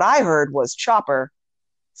 So what I heard was chopper,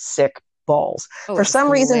 sick balls. For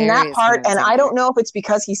some reason, that part, and I don't know if it's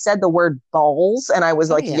because he said the word balls, and I was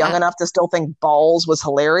like young enough to still think balls was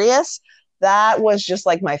hilarious. That was just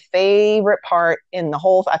like my favorite part in the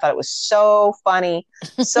whole. I thought it was so funny,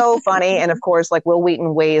 so funny. And of course, like Will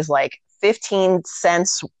Wheaton weighs like 15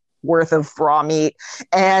 cents worth of raw meat,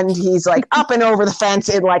 and he's like up and over the fence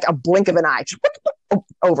in like a blink of an eye.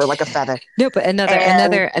 Over like a feather. No, but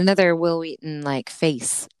another Will Wheaton like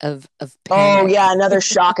face of pain. Oh yeah, another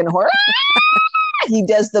shock and horror. He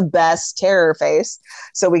does the best terror face.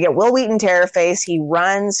 So we get Will Wheaton terror face. He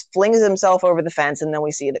runs, flings himself over the fence, and then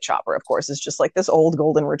we see the chopper, of course, is just like this old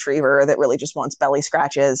golden retriever that really just wants belly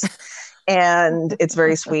scratches. And it's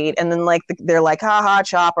very sweet. And then like they're like, haha,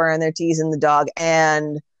 chopper, and they're teasing the dog.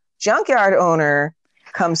 And junkyard owner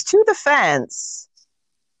comes to the fence.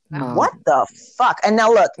 What the fuck? And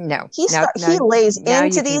now look, he lays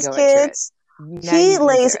into these kids. He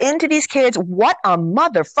lays into these kids. What a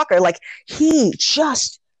motherfucker. Like he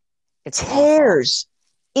just tears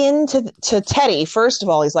into Teddy. First of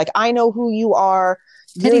all, he's like, I know who you are.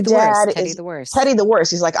 Teddy the worst. Teddy the worst. Teddy the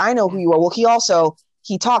worst. He's like, I know who you are. Well,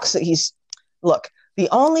 he talks. Look, the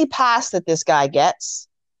only pass that this guy gets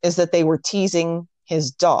is that they were teasing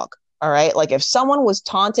his dog. All right. Like if someone was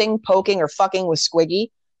taunting, poking, or fucking with Squiggy,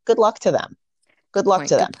 good luck to them. Good luck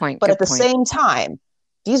to them. But at the same time,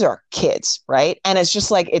 these are kids, right? And it's just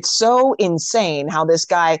like, it's so insane how this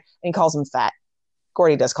guy, and he calls him fat.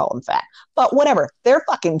 Gordy does call him fat. But whatever. They're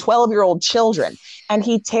fucking 12-year-old children. And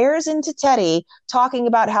he tears into Teddy talking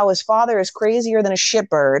about how his father is crazier than a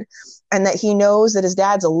shitbird and that he knows that his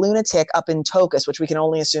dad's a lunatic up in Tokus, which we can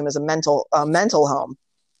only assume is a mental home.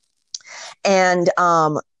 And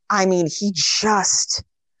I mean, he just...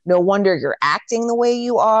 No wonder you're acting the way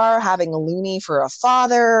you are, having a loony for a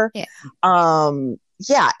father.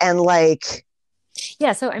 Yeah. And like,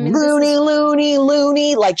 yeah. So I mean,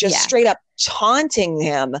 loony, like just straight up taunting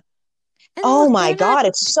him. And oh my God,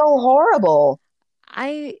 it's so horrible.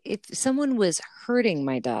 If someone was hurting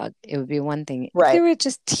my dog, it would be one thing. Right. If they were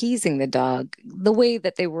just teasing the dog the way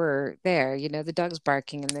that they were there, the dog's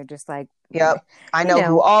barking and they're just like, yep. I know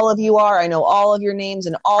who all of you are. I know all of your names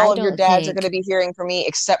and all of your dads are going to be hearing from me,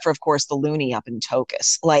 except for, of course, the loony up in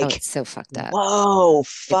Tokus. Like, it's so fucked up. Whoa,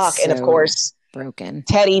 fuck. And of course, broken.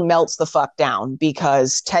 Teddy melts the fuck down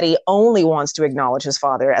because Teddy only wants to acknowledge his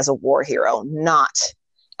father as a war hero, not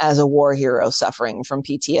as a war hero suffering from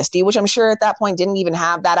PTSD, which I'm sure at that point didn't even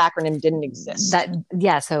have, that acronym didn't exist.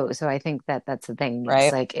 So I think that's the thing, right?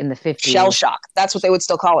 It's like in the 50s. Shell shock. That's what they would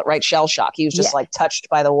still call it, right? Shell shock. He was just like touched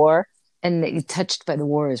by the war. And touched by the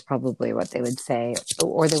war is probably what they would say,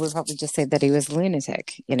 or they would probably just say that he was a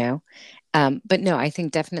lunatic, But no, I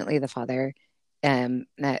think definitely the father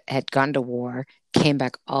that had gone to war, came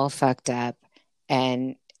back all fucked up,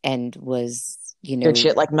 and was, Good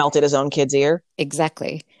shit, like melted his own kid's ear.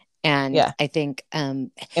 exactly. And Yeah. I think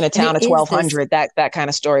in a town of 1,200, that kind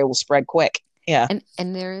of story will spread quick. Yeah.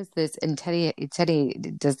 And there is this, and Teddy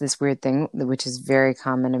does this weird thing, which is very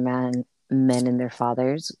common among men and their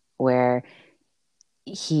fathers, where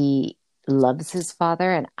he loves his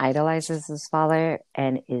father and idolizes his father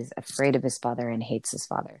and is afraid of his father and hates his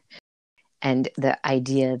father. And the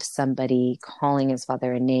idea of somebody calling his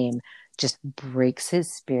father a name just breaks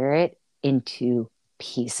his spirit into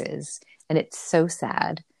pieces. And it's so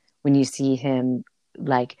sad when you see him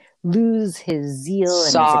like lose his zeal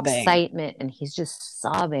Sobbing. and his excitement, and he's just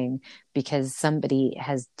sobbing because somebody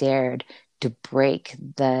has dared to break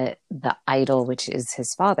the idol, which is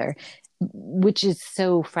his father, which is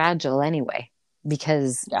so fragile anyway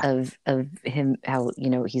because of him, how,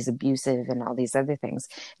 he's abusive and all these other things.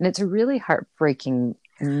 And it's a really heartbreaking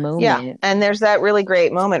moment. Yeah. And there's that really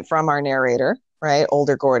great moment from our narrator, right?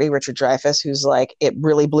 Older Gordy, Richard Dreyfuss, who's like, it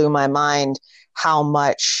really blew my mind how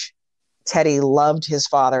much Teddy loved his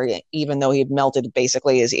father, even though he had melted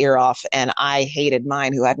basically his ear off. And I hated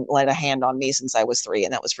mine, who hadn't laid a hand on me since I was 3.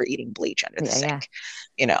 And that was for eating bleach under the sink,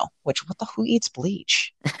 who eats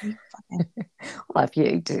bleach? Well, if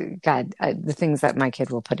you do, God, the things that my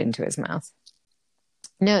kid will put into his mouth.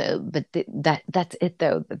 No, but that's it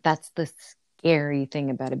though. That's the scary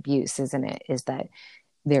thing about abuse, isn't it? Is that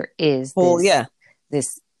there is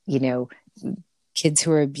this, kids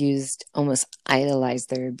who are abused almost idolize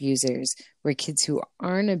their abusers, where kids who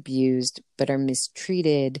aren't abused but are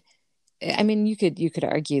mistreated. I mean, you could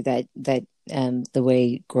argue that the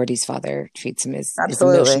way Gordy's father treats him is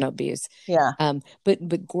emotional abuse. Yeah.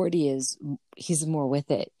 But Gordy he's more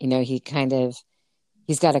with it.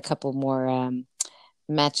 He's got a couple more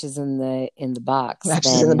matches in the box.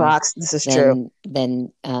 This is true.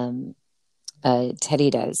 Than Teddy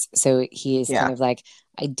does. So he is kind of like,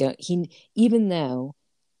 even though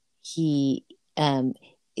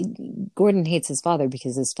Gordon hates his father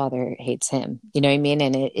because his father hates him. You know what I mean?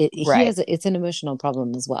 And it's an emotional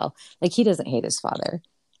problem as well. Like, he doesn't hate his father.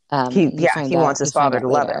 He wants his father to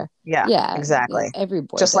love him. Yeah, exactly. Every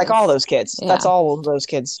boy just does. Like all those kids. Yeah. That's all those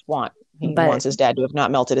kids want. He wants his dad to have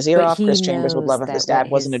not melted his ear off. Chris Chambers would love if his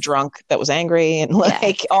dad wasn't a drunk that was angry, and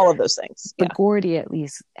all of those things. But Gordy at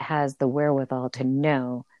least has the wherewithal to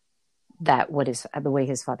know that the way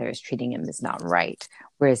his father is treating him is not right.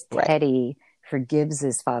 Whereas Teddy forgives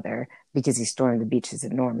his father because he stormed the beaches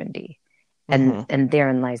in Normandy. And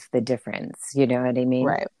therein lies the difference. You know what I mean?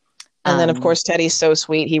 Right. And then, of course, Teddy's so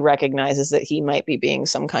sweet. He recognizes that he might be being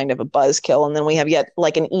some kind of a buzzkill. And then we have yet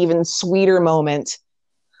like an even sweeter moment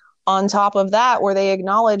on top of that, where they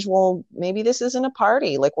acknowledge, well, maybe this isn't a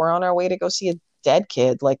party. Like, we're on our way to go see a dead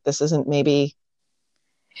kid. Like, this isn't maybe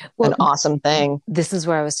an awesome thing. This is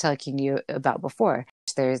where I was talking to you about before.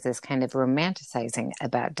 There's this kind of romanticizing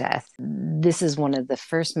about death. This is one of the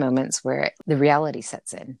first moments where the reality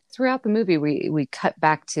sets in. Throughout the movie, we cut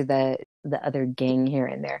back to the other gang here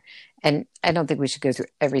and there. And I don't think we should go through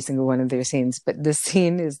every single one of their scenes, but this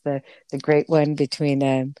scene is the great one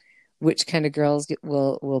between which kind of girls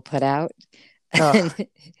will put out. A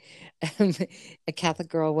Catholic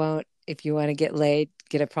girl won't. If you want to get laid,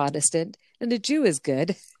 get a Protestant. And a Jew is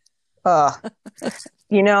good.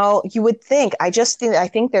 You would think. I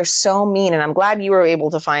think they're so mean, and I'm glad you were able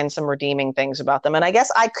to find some redeeming things about them. And I guess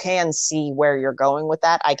I can see where you're going with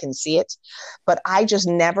that. I can see it, but I just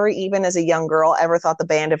never, even as a young girl, ever thought the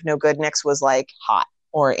Band of No Goodniks was like hot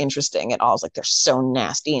or interesting at all. I was like, they're so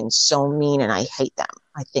nasty and so mean, and I hate them.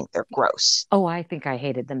 I think they're gross. Oh, I think I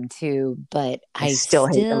hated them too, but I still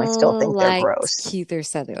hate them. I still think they're gross. Kiefer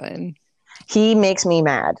Sutherland. He makes me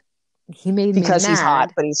mad. He made me because mad. He's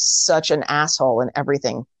hot, but he's such an asshole and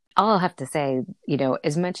everything. I'll have to say,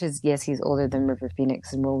 as much as, yes, he's older than River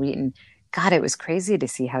Phoenix and Will Wheaton, God, it was crazy to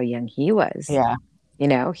see how young he was. Yeah.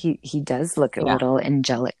 He does look a little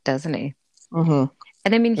angelic, doesn't he? Mm-hmm.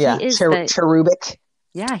 And I mean, he is cherubic.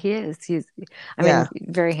 Yeah, he is. He's,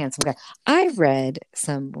 very handsome guy. I read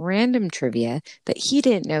some random trivia that he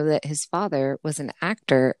didn't know that his father was an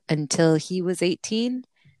actor until he was 18.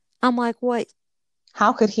 I'm like, what?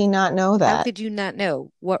 How could he not know that? How could you not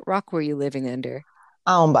know? What rock were you living under?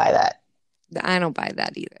 I don't buy that. I don't buy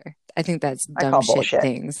that either. I think that's dumb shit bullshit.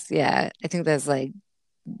 Things. Yeah, I think that's like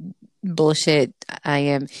bullshit.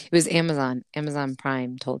 It was Amazon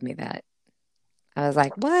Prime told me that. I was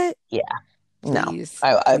like, what? Yeah. Please,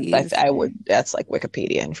 no. I would. That's like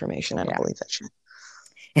Wikipedia information. I don't believe that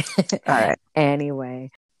shit. All right.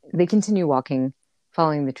 Anyway, they continue walking,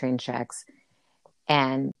 following the train tracks,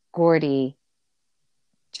 and Gordy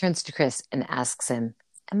turns to Chris and asks him,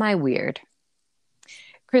 "Am I weird?"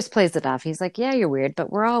 Chris plays it off. He's like, yeah, you're weird,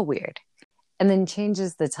 but we're all weird. And then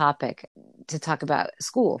changes the topic to talk about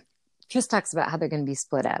school. Chris talks about how they're going to be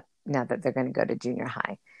split up now that they're going to go to junior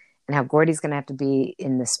high, and how Gordy's going to have to be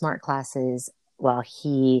in the smart classes while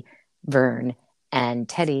he, Vern, and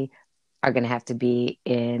Teddy are going to have to be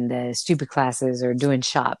in the stupid classes or doing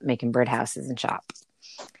shop, making birdhouses and shop.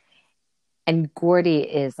 And Gordy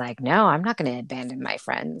is like, no, I'm not going to abandon my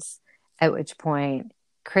friends. At which point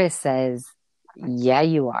Chris says, yeah,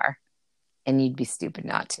 you are. And you'd be stupid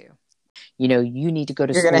not to. You know, you need to go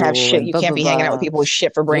to You're school. going to have shit. You blah, can't blah, be hanging out blah. with people with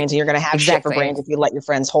shit for brains, and you're going to have shit for brains if you let your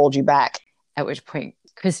friends hold you back. At which point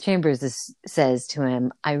Chris Chambers says to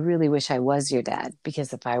him, I really wish I was your dad,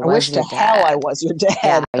 because if I wish your to dad, hell I was your dad.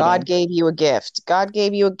 Yeah, God gave you a gift. God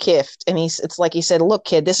gave you a gift. And it's like he said, look,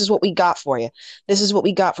 kid, this is what we got for you. This is what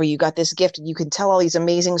we got for you. You got this gift, and you can tell all these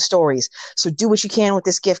amazing stories. So do what you can with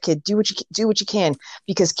this gift, kid. Do what you can,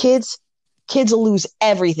 because kids will lose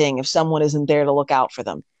everything if someone isn't there to look out for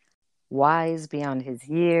them. Wise beyond his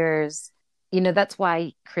years. You know, that's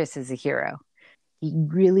why Chris is a hero. He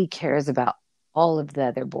really cares about all of the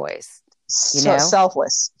other boys. You know?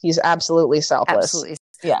 Selfless. He's absolutely selfless. Absolutely.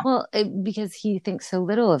 Yeah. Well, because he thinks so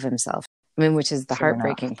little of himself. I mean, which is the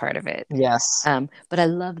heartbreaking part of it. Yes. But I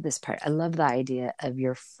love this part. I love the idea of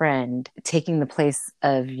your friend taking the place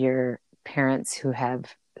of your parents who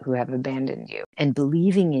have abandoned you and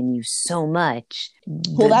believing in you so much.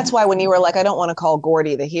 Well, that's why when you were like, I don't want to call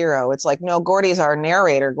Gordy the hero, it's like, no, Gordy's our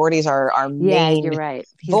narrator. Gordy's our main you're right.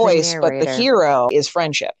 He's voice, but the hero is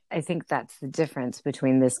friendship. I think that's the difference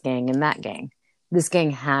between this gang and that gang. This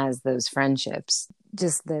gang has those friendships,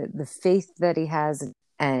 just the faith that he has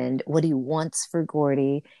and what he wants for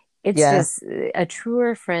Gordy. It's just a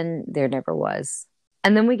truer friend there never was.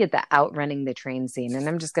 And then we get the outrunning the train scene, and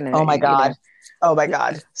I'm just going to... Oh, my God. Oh, my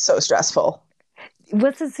God. So stressful.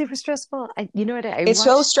 Was it super stressful? It's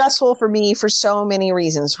so stressful for me for so many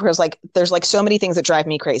reasons. Because, like, there's, like, so many things that drive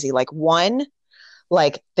me crazy. Like, one,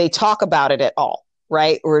 like, they talk about it at all,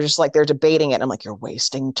 right? We're just, like, they're debating it. And I'm like, you're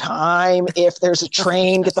wasting time. If there's a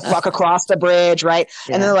train, get the fuck across the bridge, right?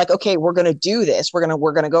 Yeah. And they're like, okay, we're going to do this. We're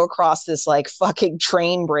going to go across this, like, fucking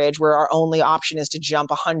train bridge where our only option is to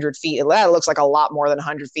jump 100 feet. That looks like a lot more than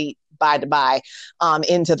 100 feet by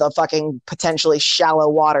into the fucking potentially shallow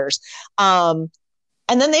waters. And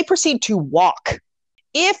then they proceed to walk.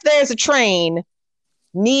 If there's a train,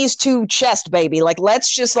 knees to chest, baby. Like,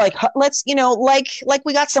 let's just like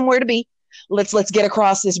we got somewhere to be. Let's get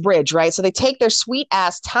across this bridge, right? So they take their sweet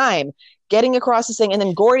ass time getting across this thing. And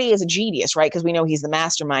then Gordy is a genius, right? Because we know he's the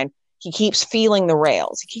mastermind. He keeps feeling the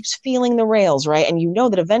rails. Right? And you know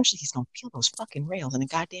that eventually he's going to feel those fucking rails and a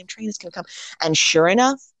goddamn train is going to come. And sure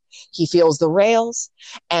enough, he feels the rails,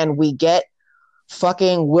 and we get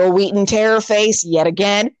fucking Will Wheaton terror face yet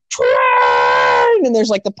again. Train! And there's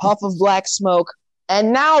like the puff of black smoke.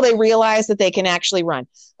 And now they realize that they can actually run.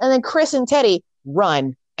 And then Chris and Teddy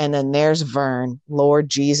run. And then there's Vern. Lord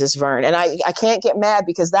Jesus, Vern. And I can't get mad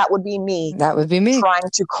because that would be me. That would be me. Trying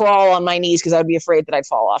to crawl on my knees because I'd be afraid that I'd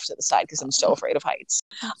fall off to the side because I'm so afraid of heights.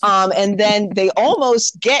 And then they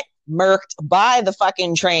almost get murked by the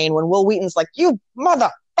fucking train when Will Wheaton's like, you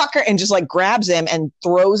motherfucker, and just like grabs him and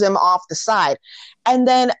throws him off the side. And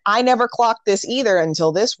then I never clocked this either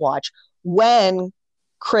until this watch, when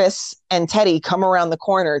Chris and Teddy come around the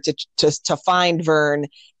corner to find Vern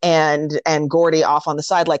and Gordy off on the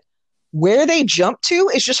side. Like, where they jump to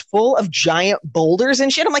is just full of giant boulders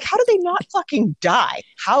and shit. I'm like, how did they not fucking die?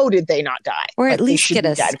 How did they not die? Or like, at least get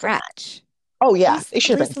a scratch. Oh yeah, they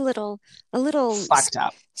should have been a little fucked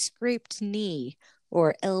up, scraped knee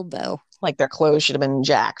or elbow. Like their clothes should have been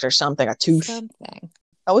jacked or something. A tooth. Something.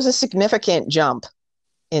 That was a significant jump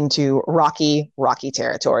into rocky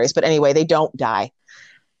territories. But anyway, they don't die.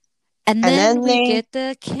 And then we get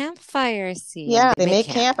the campfire scene. Yeah, they make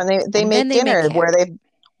camp and they make dinner where they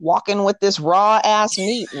walking with this raw ass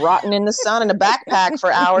meat rotting in the sun in a backpack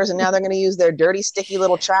for hours, and now they're going to use their dirty, sticky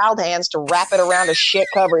little child hands to wrap it around a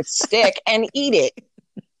shit-covered stick and eat it.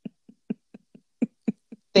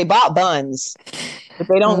 They bought buns, but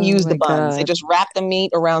they don't use the buns. God. They just wrap the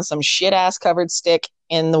meat around some shit-ass covered stick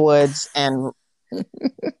in the woods and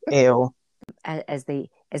ew. As they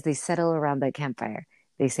settle around the campfire,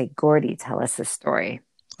 they say, Gordy, tell us a story.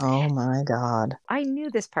 Oh my God. I knew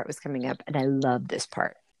this part was coming up, and I love this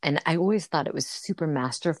part. And I always thought it was super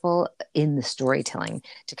masterful in the storytelling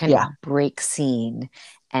to kind of break scene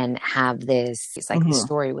and have this, it's like a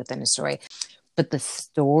story within a story. But the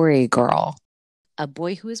story girl, a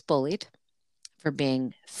boy who is bullied for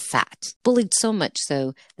being fat. Bullied so much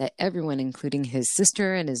so that everyone, including his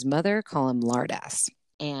sister and his mother, call him Lardass.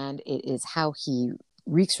 And it is how he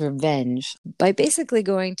wreaks revenge by basically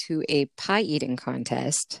going to a pie eating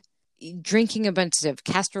contest, drinking a bunch of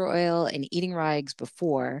castor oil and eating raw eggs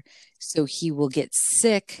before, so he will get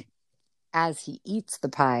sick as he eats the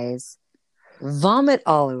pies, vomit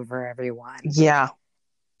all over everyone. Yeah.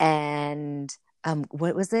 And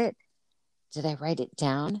what was it? Did I write it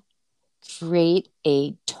down? Create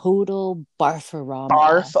a total barforama.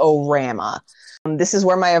 Barforama. This is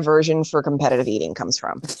where my aversion for competitive eating comes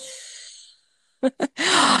from.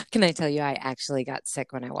 Can I tell you, I actually got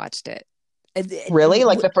sick when I watched it. Really?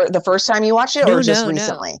 Like the first time you watched it, or just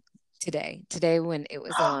recently? No. Today when it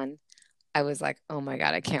was on, I was like, oh my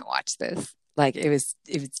God, I can't watch this. Like it was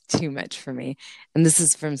too much for me. And this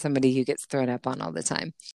is from somebody who gets thrown up on all the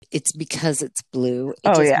time. It's because it's blue.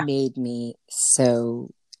 It made me so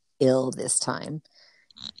ill this time.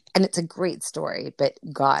 And it's a great story, but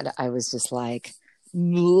God, I was just like,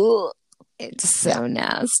 it's so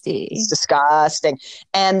nasty. It's disgusting.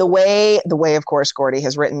 And the way, of course, Gordy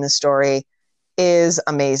has written this story is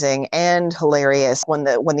amazing and hilarious when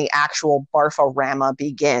the actual barforama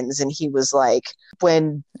begins. And he was like,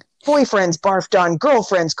 when boyfriends barfed on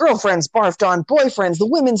girlfriends, girlfriends barfed on boyfriends, the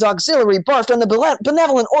women's auxiliary barfed on the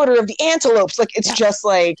benevolent order of the antelopes. Like, it's just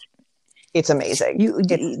like, it's amazing.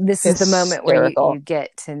 This is the moment where you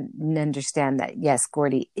get to understand that, yes,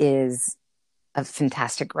 Gordy is a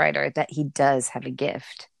fantastic writer, that he does have a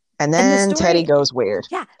gift. And then Teddy goes weird.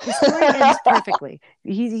 Yeah, the story ends perfectly.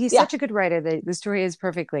 He's such a good writer that the story ends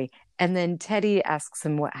perfectly. And then Teddy asks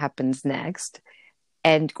him what happens next.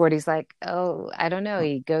 And Gordy's like, oh, I don't know.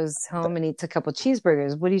 He goes home and eats a couple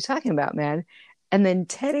cheeseburgers. What are you talking about, man? And then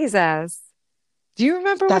Teddy's asks, do you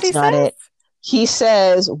remember what he says? That's not it. He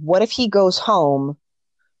says, what if he goes home,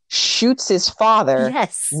 shoots his father,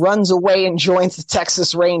 runs away and joins the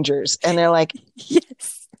Texas Rangers? And they're like,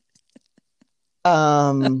 yes.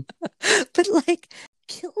 But like,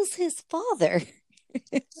 kills his father.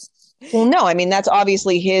 Well, no, I mean, that's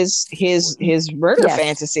obviously his murder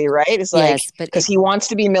fantasy, right? It's like, because he wants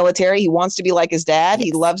to be military. He wants to be like his dad. Yes.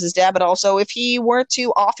 He loves his dad. But also, if he were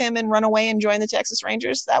to off him and run away and join the Texas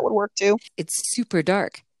Rangers, that would work too. It's super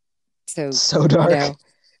dark. So dark. You know,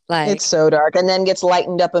 like, it's so dark. And then gets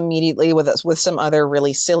lightened up immediately with some other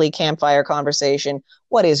really silly campfire conversation.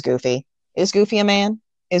 What is Goofy? Is Goofy a man?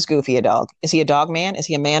 Is Goofy a dog? Is he a dog man? Is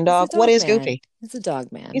he a man dog? What is Goofy? He's a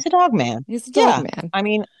dog man. He's a dog man. He's a dog man. I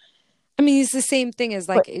mean, he's the same thing as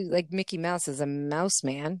like Mickey Mouse is a mouse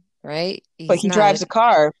man, right? But he drives a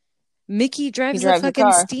car. Mickey drives a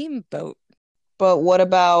fucking steamboat. But what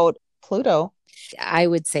about Pluto? I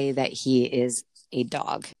would say that he is a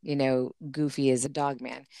dog. You know, Goofy is a dog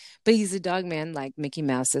man, but he's a dog man like Mickey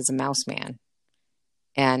Mouse is a mouse man,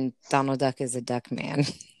 and Donald Duck is a duck man.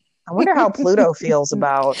 I wonder how Pluto feels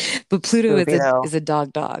about. But Pluto Goofy, is a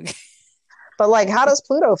dog. But like, how does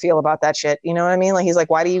Pluto feel about that shit? You know what I mean? Like, he's like,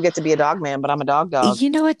 why do you get to be a dog man, but I'm a dog? You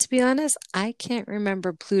know what? To be honest, I can't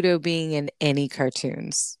remember Pluto being in any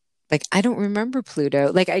cartoons. Like, I don't remember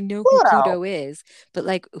Pluto. Like, I know who Pluto is, but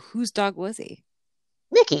like, whose dog was he?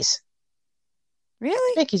 Mickey's.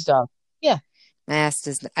 Really? Mickey's dog. Yeah.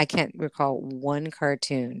 I can't recall one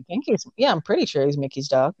cartoon. I'm pretty sure he's Mickey's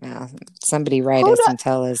dog. Well, somebody write us and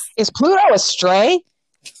tell us. Is Pluto a stray?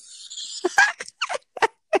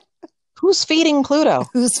 Who's feeding Pluto?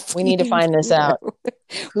 We need to find this out.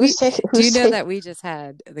 Do you know that we just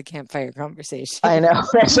had the campfire conversation? I know.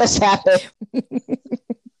 That just happened.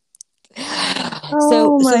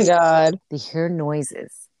 Oh my God. They hear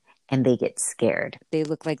noises and they get scared. They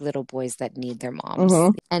look like little boys that need their moms.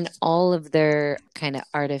 Mm-hmm. And all of their kind of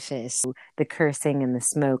artifice, the cursing and the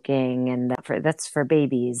smoking, and that's for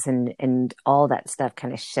babies, and all that stuff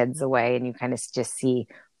kind of sheds away, and you kind of just see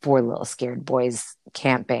 4 little scared boys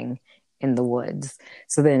camping in the woods.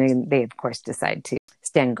 So then they, of course, decide to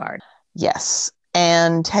stand guard. Yes.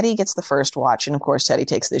 And Teddy gets the first watch. And of course, Teddy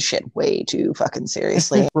takes this shit way too fucking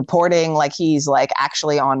seriously, reporting like he's like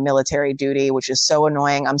actually on military duty, which is so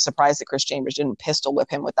annoying. I'm surprised that Chris Chambers didn't pistol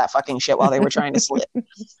whip him with that fucking shit while they were trying to slip.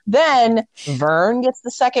 Then Vern gets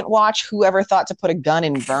the second watch. Whoever thought to put a gun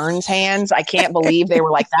in Vern's hands? I can't believe they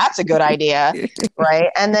were like, that's a good idea. Right.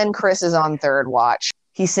 And then Chris is on third watch.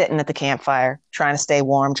 He's sitting at the campfire, trying to stay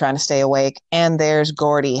warm, trying to stay awake. And there's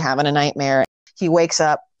Gordy having a nightmare. He wakes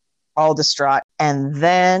up all distraught. And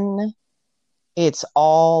then it's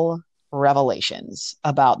all revelations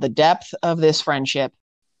about the depth of this friendship.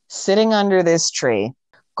 Sitting under this tree,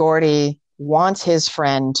 Gordy wants his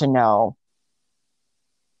friend to know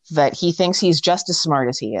that he thinks he's just as smart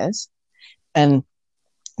as he is, and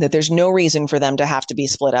that there's no reason for them to have to be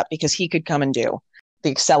split up, because he could come and do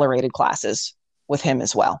the accelerated classes with him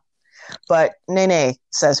as well. But nay,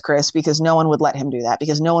 says Chris, because no one would let him do that,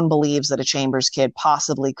 because no one believes that a Chambers kid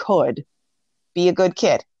possibly could be a good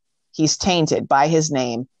kid. He's tainted by his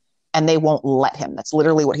name, and they won't let him. That's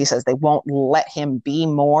literally what he says. They won't let him be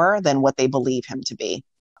more than what they believe him to be.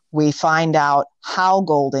 We find out how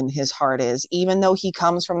golden his heart is, even though he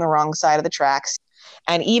comes from the wrong side of the tracks.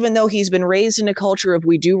 And even though he's been raised in a culture of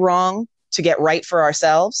we do wrong to get right for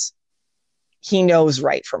ourselves, he knows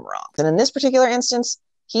right from wrong. And in this particular instance,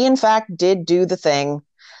 he in fact did do the thing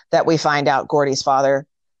that we find out Gordy's father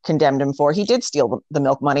condemned him for. He did steal the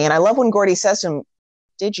milk money. And I love when Gordy says to him,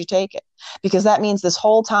 did you take it? Because that means this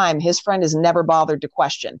whole time his friend has never bothered to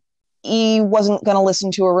question. He wasn't going to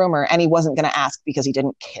listen to a rumor, and he wasn't going to ask because he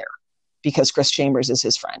didn't care, because Chris Chambers is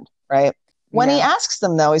his friend, right? When he asks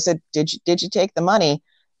them, though, he said, did you take the money?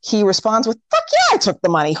 He responds with, fuck yeah, I took the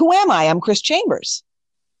money. Who am I? I'm Chris Chambers.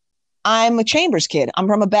 I'm a Chambers kid. I'm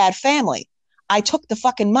from a bad family. I took the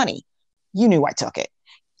fucking money. You knew I took it.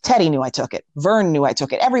 Teddy knew I took it. Vern knew I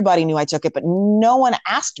took it. Everybody knew I took it, but no one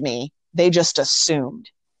asked me. They just assumed.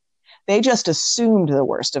 They just assumed the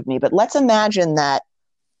worst of me. But let's imagine that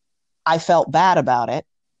I felt bad about it,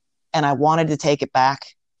 and I wanted to take it back,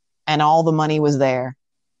 and all the money was there.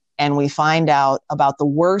 And we find out about the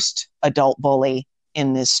worst adult bully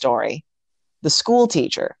in this story, the school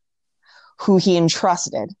teacher who he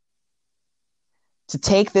entrusted to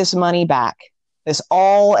take this money back, this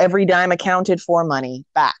every dime accounted for money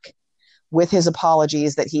back, with his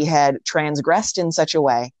apologies that he had transgressed in such a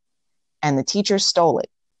way. And the teacher stole it.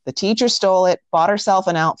 The teacher stole it, bought herself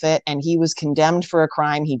an outfit, and he was condemned for a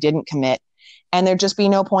crime he didn't commit. And there'd just be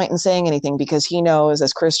no point in saying anything, because he knows,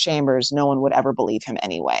 as Chris Chambers, no one would ever believe him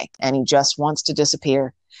anyway. And he just wants to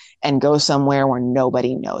disappear and go somewhere where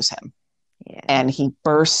nobody knows him. Yeah. And he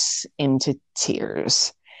bursts into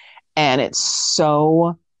tears. And it's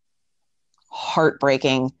so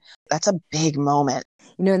heartbreaking. That's a big moment.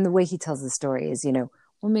 And the way he tells the story is, well,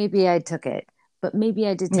 maybe I took it, but maybe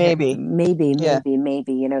I did. Maybe. Maybe.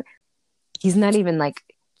 He's not even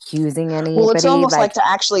accusing anybody. Well, it's almost like to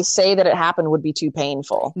actually say that it happened would be too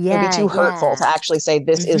painful. It would be too hurtful to actually say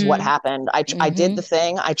this is what happened. I did the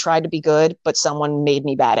thing. I tried to be good, but someone made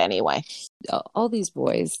me bad anyway. All these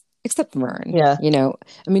boys, except Vern. Yeah.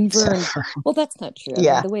 Vern, well, that's not true.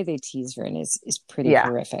 Yeah. The way they tease Vern is pretty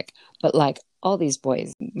horrific. But all these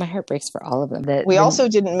boys, my heart breaks for all of them. We also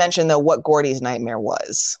didn't mention, though, what Gordy's nightmare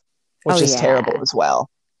was, which is terrible as well.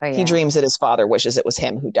 Oh, yeah. He dreams that his father wishes it was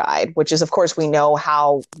him who died, which is, of course, we know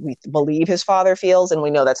how we believe his father feels, and we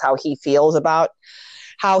know that's how he feels about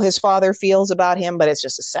how his father feels about him, but it's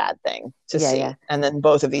just a sad thing to see. Yeah. And then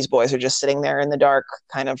both of these boys are just sitting there in the dark,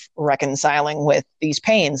 kind of reconciling with these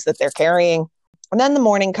pains that they're carrying. And then the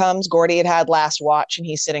morning comes. Gordy had last watch, and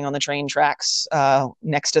he's sitting on the train tracks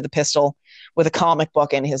next to the pistol with a comic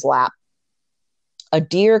book in his lap. A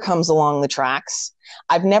deer comes along the tracks.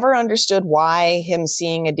 I've never understood why him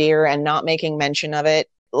seeing a deer and not making mention of it.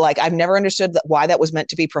 I've never understood why that was meant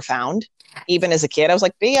to be profound. Even as a kid, I was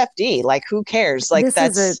like, BFD, who cares?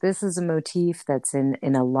 This is a motif that's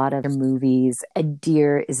in a lot of movies. A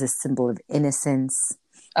deer is a symbol of innocence.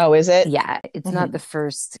 Oh, is it? Yeah. It's not the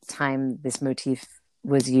first time this motif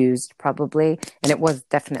was used, probably. And it was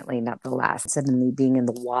definitely not the last. Suddenly being in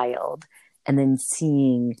the wild and then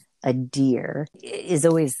seeing a deer is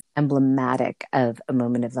always emblematic of a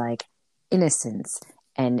moment of innocence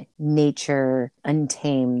and nature,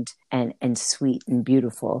 untamed and sweet and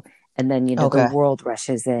beautiful. And then, the world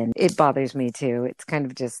rushes in. It bothers me too. It's kind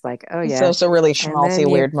of just oh yeah. So it's a really schmaltzy,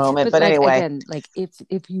 weird moment. But anyway. Again,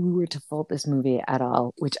 if you were to fault this movie at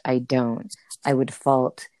all, which I don't, I would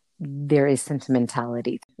fault there is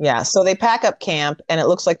sentimentality. Yeah. So they pack up camp, and it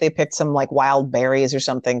looks like they picked some wild berries or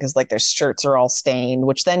something, because their shirts are all stained,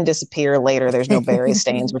 which then disappear later. There's no berry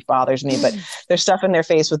stains, which bothers me, but they're stuffing their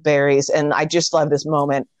face with berries. And I just love this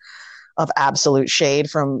moment of absolute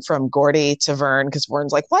shade from Gordy to Vern, because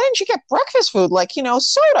Vern's like, why didn't you get breakfast food? Soda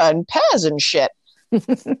and Pez and shit.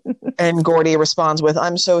 And Gordy responds with,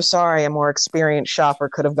 I'm so sorry, a more experienced shopper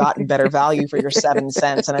could have gotten better value for your 7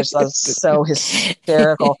 cents. And I just thought it was so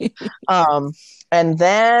hysterical. And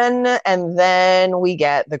then we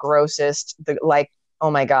get the grossest,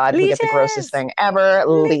 oh my God, we get the grossest thing ever.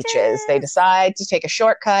 Leeches. They decide to take a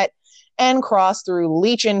shortcut and cross through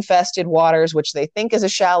leech-infested waters, which they think is a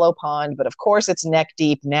shallow pond, but of course it's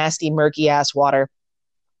neck-deep, nasty, murky-ass water.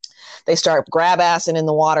 They start grab-assing in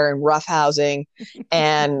the water and roughhousing,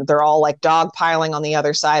 and they're all dogpiling on the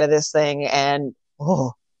other side of this thing, and,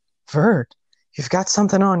 oh, Vern, you've got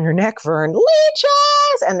something on your neck, Vern.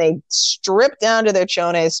 Leeches! And they strip down to their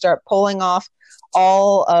chones, start pulling off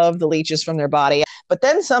all of the leeches from their body. But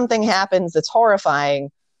then something happens that's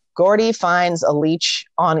horrifying. Gordy finds a leech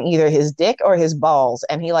on either his dick or his balls,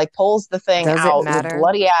 and he like pulls the thing out with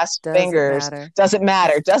bloody ass fingers. Doesn't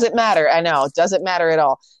matter. I know. Doesn't matter at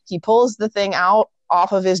all. He pulls the thing out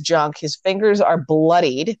off of his junk. His fingers are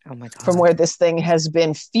bloodied from where this thing has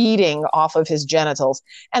been feeding off of his genitals.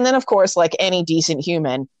 And then, of course, like any decent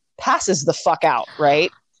human, passes the fuck out,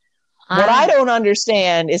 right? What I don't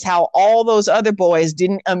understand is how all those other boys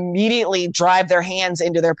didn't immediately drive their hands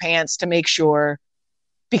into their pants to make sure,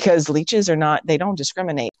 because leeches they don't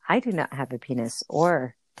discriminate. I do not have a penis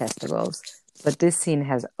or testicles, but this scene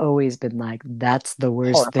has always been like, that's the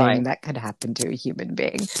worst thing that could happen to a human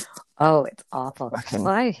being. Oh, it's awful. Well,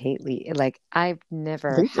 I hate leech. Like, I've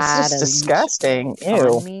never had a disgusting. Leech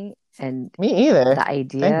on me, and me either. The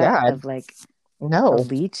idea of like a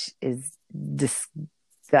leech is disgusting.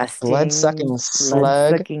 Blood-sucking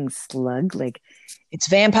slug. Like, it's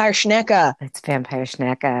Vampire Schnecka. It's Vampire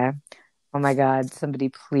Schnecka. Oh my God! Somebody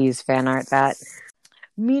please fan art that.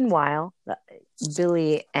 Meanwhile,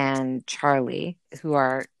 Billy and Charlie, who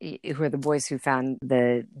are the boys who found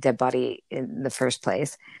the dead body in the first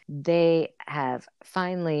place, they have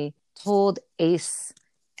finally told Ace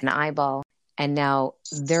and Eyeball, and now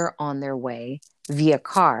they're on their way via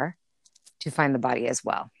car to find the body as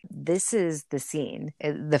well. This is the scene,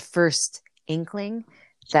 the first inkling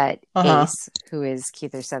that Ace, who is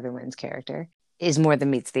Kiefer Sutherland's character, is more than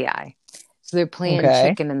meets the eye. So they're playing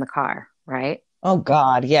chicken in the car, right? Oh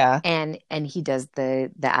God, yeah. And he does the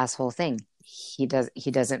asshole thing. He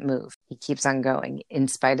doesn't move. He keeps on going in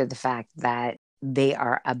spite of the fact that they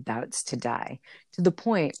are about to die, to the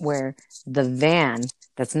point where the van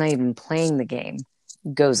that's not even playing the game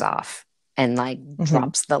goes off and like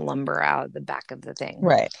drops the lumber out of the back of the thing.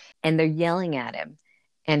 Right. And they're yelling at him,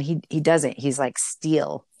 and he doesn't. He's like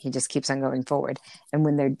steel. He just keeps on going forward. And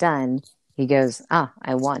when they're done, he goes,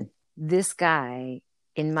 I won. This guy,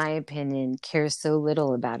 in my opinion, cares so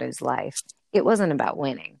little about his life. It wasn't about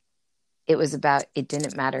winning. It was about, it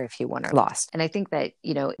didn't matter if he won or lost. And I think that,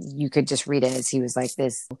 you could just read it as he was like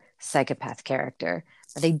this psychopath character.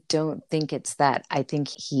 But I don't think it's that. I think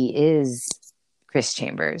he is Chris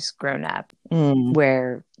Chambers grown up,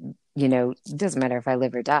 where, it doesn't matter if I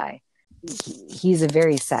live or die. He's a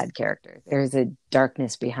very sad character. There's a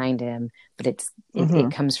darkness behind him, but it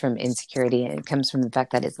comes from insecurity, and it comes from the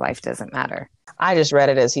fact that his life doesn't matter. I just read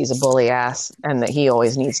it as he's a bully ass and that he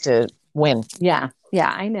always needs to win. Yeah,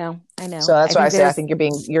 I know. So that's why I say I think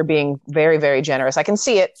you're being very, very generous. I can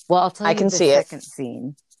see it. Well, I'll tell you the second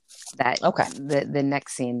scene. The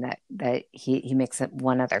next scene that he makes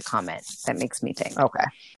one other comment that makes me think. Okay,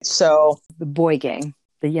 so the boy gang.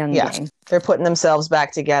 The young gang. They're putting themselves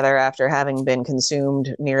back together after having been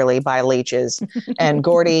consumed nearly by leeches. And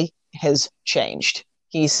Gordy has changed.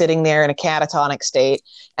 He's sitting there in a catatonic state,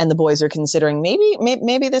 and the boys are considering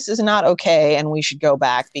maybe this is not okay, and we should go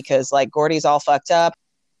back because like Gordy's all fucked up.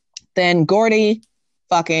 Then Gordy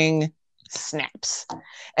fucking snaps,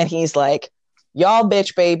 and he's like, "Y'all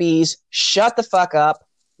bitch babies, shut the fuck up,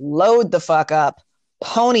 load the fuck up,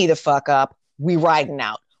 pony the fuck up. We riding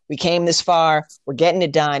out. We came this far. We're getting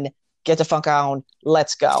it done. Get the fuck on.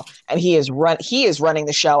 Let's go." And he is running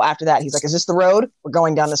the show after that. He's like, "Is this the road? We're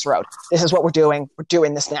going down this road. This is what we're doing. We're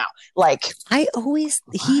doing this now." Like, he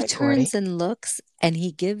turns and looks, and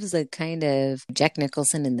he gives a kind of Jack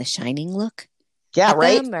Nicholson in The Shining look. Yeah,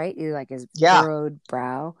 right. Him, right. He like his furrowed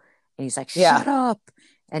brow, and he's like, "Shut up."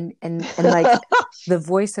 And like the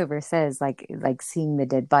voiceover says, like seeing the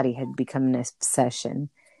dead body had become an obsession.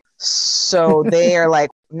 So they are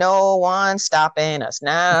like, "No one stopping us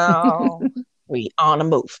now. We on a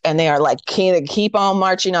move." And they are like, keep on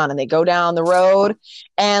marching on. And they go down the road,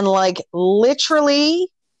 and like literally,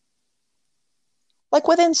 like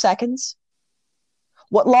within seconds,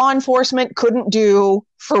 what law enforcement couldn't do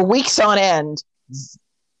for weeks on end,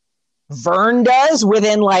 Vern does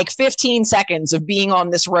within like 15 seconds of being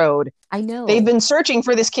on this road. I know. They've been searching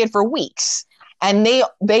for this kid for weeks. And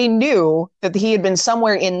they knew that he had been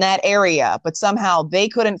somewhere in that area, but somehow they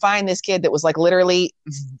couldn't find this kid that was like literally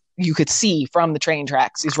you could see from the train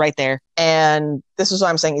tracks. He's right there. And this is why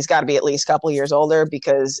I'm saying he's got to be at least a couple years older,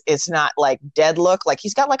 because it's not like dead look. Like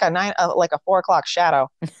he's got like a 4 o'clock shadow,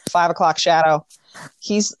 5 o'clock shadow.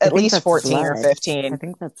 He's at least 14 or 15. I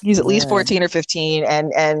think he's at least 14 or 15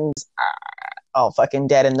 and all fucking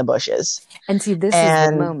dead in the bushes. And see, this is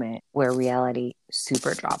the moment where reality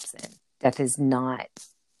super drops in. Death is not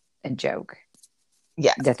a joke.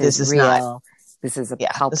 Yeah, death is real. Not, this is a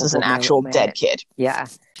palpable this is an actual moment. Dead kid. Yeah.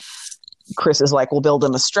 Chris is like, "We'll build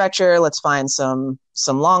him a stretcher. Let's find some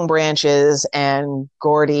long branches." And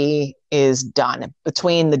Gordy is done.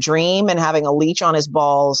 Between the dream and having a leech on his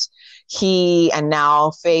balls, and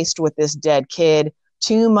now faced with this dead kid,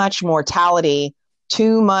 too much mortality,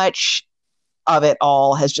 too much of it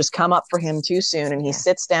all has just come up for him too soon. And he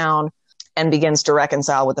sits down and begins to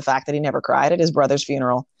reconcile with the fact that he never cried at his brother's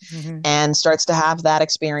funeral, and starts to have that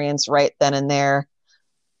experience right then and there,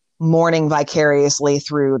 mourning vicariously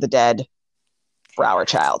through the dead for our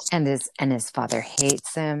child. And his father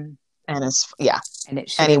hates him. And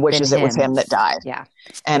And he wishes it was him that died. Yeah.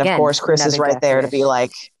 And Again, of course, Chris is right there to be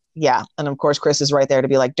like, yeah. And of course, Chris is right there to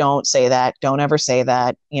be like, don't say that. Don't ever say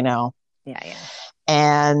that, you know? Yeah.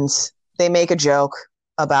 And they make a joke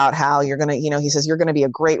about how you're going to, you know, he says, you're going to be a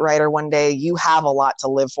great writer one day. You have a lot to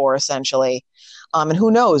live for, essentially. And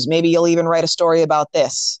who knows, maybe you'll even write a story about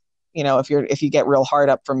this, you know, if you get real hard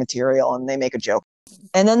up for material. And they make a joke.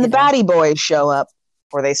 And then the baddie boys show up,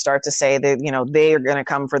 where they start to say that, you know, they are going to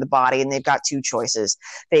come for the body, and they've got two choices.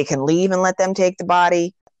 They can leave and let them take the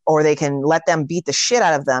body, or they can let them beat the shit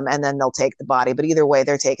out of them and then they'll take the body. But either way,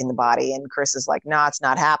 they're taking the body. And Chris is like, nah, it's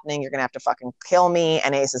not happening. You're going to have to fucking kill me.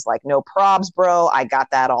 And Ace is like, no probs, bro. I got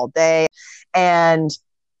that all day. And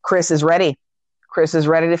Chris is ready. Chris is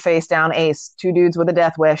ready to face down Ace, two dudes with a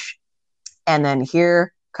death wish. And then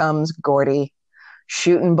here comes Gordy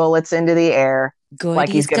shooting bullets into the air. Gordy's like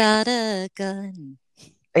he's got a gun.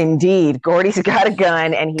 Indeed, Gordy's got a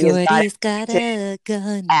gun, and Gordy's got a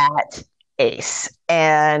gun at Ace,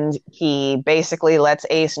 and he basically lets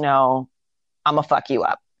Ace know, "I'm gonna fuck you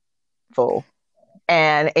up, fool."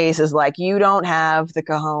 And Ace is like, "You don't have the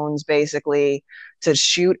cojones, basically, to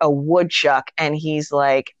shoot a woodchuck." And he's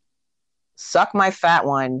like, "Suck my fat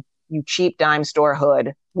one, you cheap dime store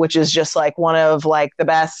hood," which is just like one of like the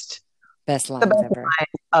best lines ever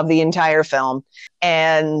of the entire film.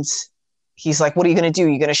 And he's like, what are you going to do?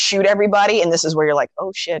 You're going to shoot everybody? And this is where you're like,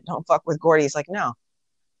 oh shit, don't fuck with Gordy. He's like, no,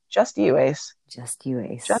 just you, Ace. Just you,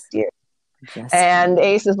 Ace. Just you. And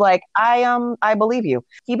Ace is like, I believe you.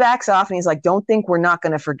 He backs off and he's like, don't think we're not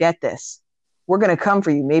going to forget this. We're going to come for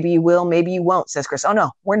you. Maybe you will, maybe you won't, says Chris. Oh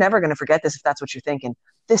no, we're never going to forget this if that's what you're thinking.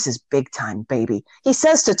 This is big time, baby. He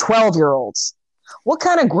says to 12-year-olds. What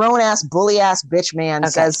kind of grown-ass, bully-ass bitch man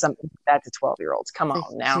says something like that to 12-year-olds? Come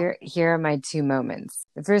on now. Here are my two moments.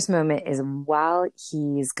 The first moment is while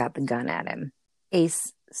he's got the gun at him,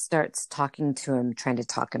 Ace starts talking to him, trying to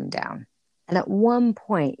talk him down. And at one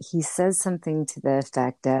point, he says something to the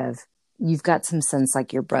effect of, you've got some sense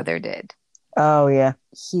like your brother did. Oh, yeah.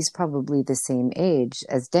 He's probably the same age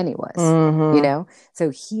as Denny was, you know? So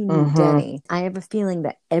he knew Denny. I have a feeling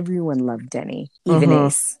that everyone loved Denny, even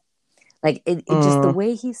Ace. Like it just the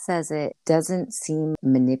way he says it doesn't seem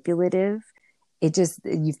manipulative. It just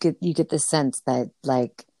you get the sense that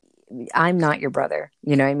like I'm not your brother.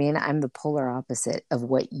 You know what I mean? I'm the polar opposite of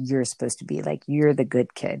what you're supposed to be. Like you're the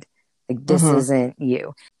good kid. Like this isn't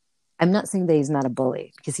you. I'm not saying that he's not a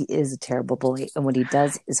bully, because he is a terrible bully, and what he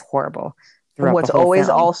does is horrible. What's always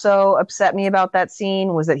also upset me about that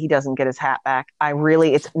scene was that he doesn't get his hat back.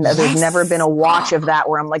 There's never been a watch of that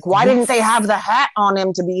where I'm like, why didn't they have the hat on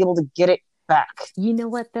him to be able to get it back? You know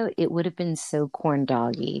what though? It would have been so corn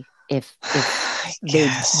doggy if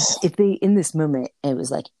they in this moment it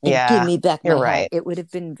was like, give me back my hat. It would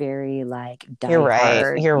have been very like You're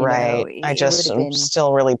right. I'm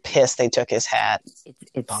still really pissed they took his hat.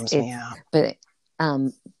 It bums me out. But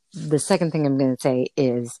the second thing I'm going to say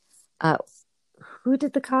is who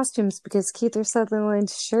did the costumes? Because Kiefer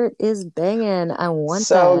Sutherland's shirt is banging. I want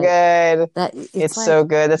that. It's like so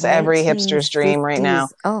good. That's every hipster's dream right now.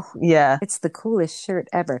 Oh, yeah. It's the coolest shirt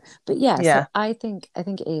ever. But so I think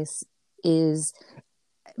Ace is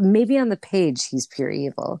maybe on the page he's pure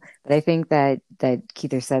evil, but I think that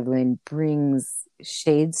Kiefer Sutherland brings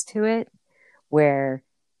shades to it where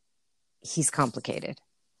he's complicated.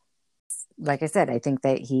 Like I said, I think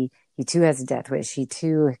that he too has a death wish. He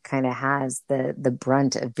too kind of has the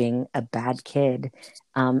brunt of being a bad kid,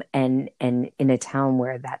 and in a town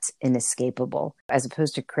where that's inescapable. As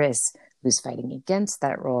opposed to Chris, who's fighting against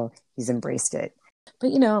that role, he's embraced it.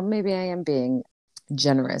 But maybe I am being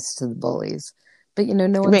generous to the bullies. But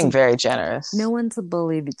no one's being very generous. No one's a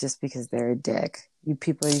bully just because they're a dick. You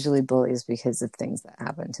people are usually bullies because of things that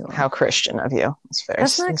happen to them. How Christian of you!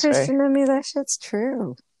 That's not Christian of me. That shit's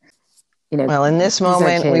true. Well, in this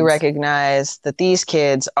moment, we recognize that these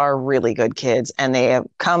kids are really good kids, and they have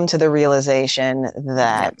come to the realization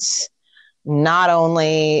that not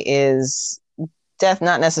only is death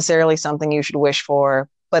not necessarily something you should wish for,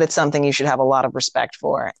 but it's something you should have a lot of respect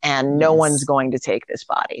for, and no one's going to take this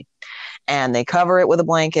body. And they cover it with a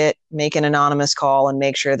blanket, make an anonymous call, and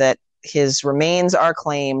make sure that his remains are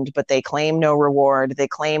claimed, but they claim no reward, they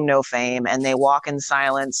claim no fame, and they walk in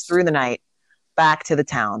silence through the night back to the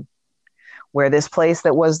town, where this place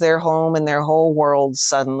that was their home and their whole world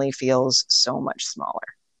suddenly feels so much smaller.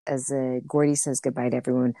 As Gordy says goodbye to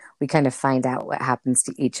everyone, we kind of find out what happens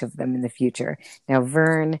to each of them in the future. Now,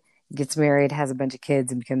 Vern gets married, has a bunch of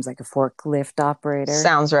kids, and becomes like a forklift operator.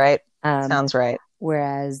 Sounds right. Sounds right.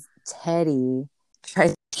 Whereas Teddy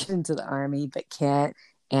tries to get into the army but can't,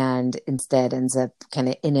 and instead ends up kind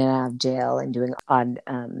of in and out of jail and doing odd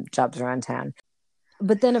jobs around town.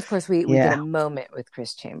 But then, of course, we get a moment with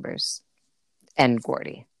Chris Chambers and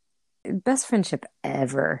Gordy. Best friendship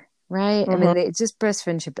ever, right? I mean, it's just best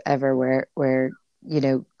friendship ever where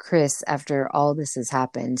Chris, after all this has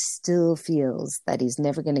happened, still feels that he's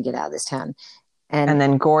never going to get out of this town. And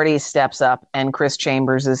then Gordy steps up and Chris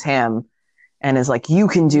Chambers is him and is like, you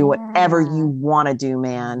can do whatever you want to do,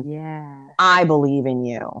 man. Yeah. I believe in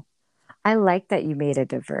you. I like that you made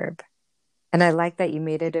it a verb. And I like that you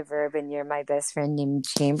made it a verb and you're my best friend named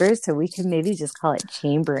Chambers. So we could maybe just call it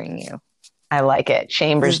chambering you. I like it.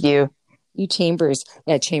 Chambers you. You chambers.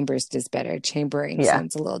 Yeah, chambers is better. Chambering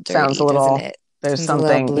sounds a little dirty, sounds a little, doesn't it? There's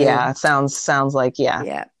something, it sounds like,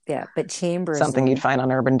 Yeah, but chambers. Something you'd find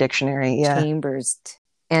on Urban Dictionary, Chambers.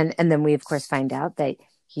 And then we, of course, find out that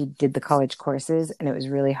he did the college courses and it was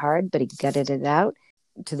really hard, but he gutted it out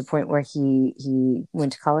to the point where he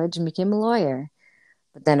went to college and became a lawyer.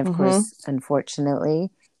 But then, of course, unfortunately,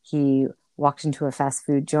 he walked into a fast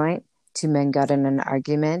food joint. Two men got in an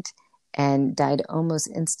argument and died almost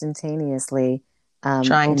instantaneously.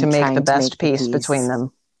 Trying to make the best peace between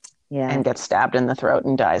them. Yeah. And gets stabbed in the throat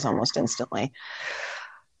and dies almost instantly.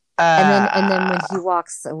 And then when he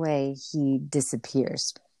walks away, he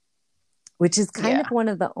disappears, which is kind of one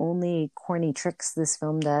of the only corny tricks this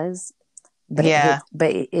film does. But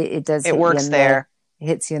it does. It works there. It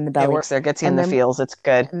hits you in the belly. It works there. Gets you in the feels. It's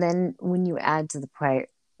good. And then when you add to the part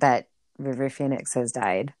that River Phoenix has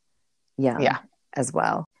died young as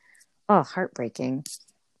well. Oh, heartbreaking.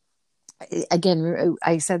 Again,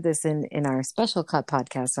 I said this in our special cut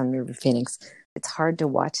podcast on River Phoenix. It's hard to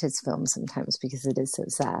watch his film sometimes because it is so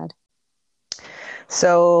sad.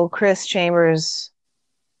 So Chris Chambers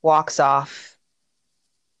walks off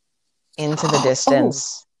into the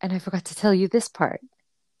distance. And I forgot to tell you this part.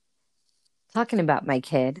 Talking about my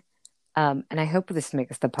kid, and I hope this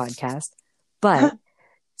makes the podcast, but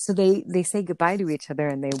so they say goodbye to each other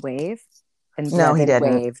and they wave. And no, he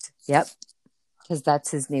didn't. Waved. Yep. Because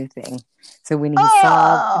that's his new thing. So when he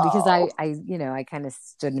saw, because I kind of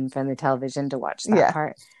stood in front of the television to watch that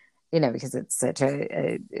part, because it's such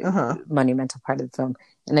a monumental part of the film.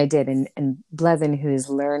 And I did. And Blevin, who is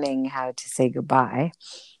learning how to say goodbye,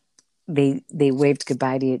 they waved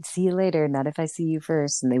goodbye to you. See you later. Not if I see you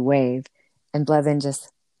first. And they wave. And Blevin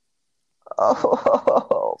just.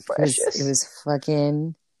 Oh, precious. It was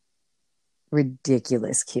fucking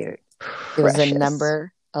ridiculous cute. It was a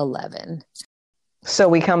number 11. So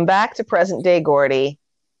we come back to present day Gordy,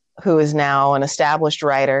 who is now an established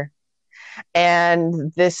writer.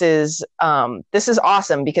 And this is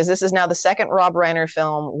awesome because this is now the second Rob Reiner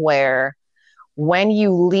film where when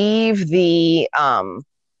you leave the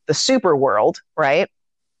super world, right?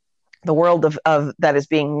 The world of that is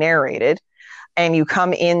being narrated, and you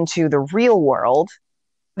come into the real world.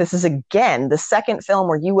 This is again the second film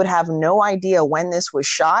where you would have no idea when this was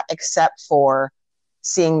shot except for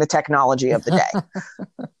seeing the technology of the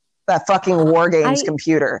day. That fucking War Games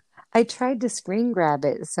computer. I tried to screen grab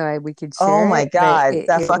it so we could share Oh my God.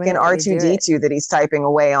 That fucking R2-D2 that he's typing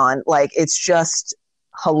away on. Like, it's just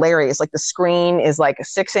hilarious. Like, the screen is like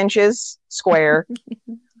 6 inches square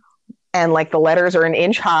and like the letters are an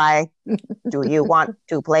inch high. Do you want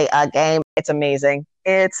to play a game? It's amazing.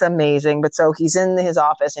 It's amazing. But so he's in his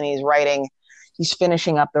office and he's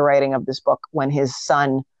finishing up the writing of this book when his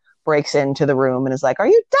son breaks into the room and is like, "Are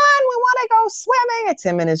you done? We want to go swimming." It's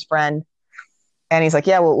him and his friend. And he's like,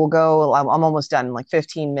 "Yeah, we'll go. I'm almost done in like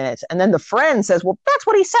 15 minutes. And then the friend says, "Well, that's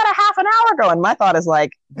what he said a half an hour ago." And my thought is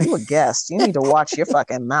like, you a guest. You need to watch your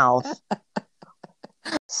fucking mouth.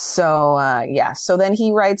 So, So then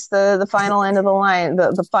he writes the final end of the line,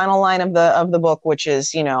 the final line of the book, which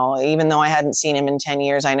is, even though I hadn't seen him in 10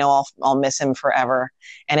 years, I know I'll miss him forever.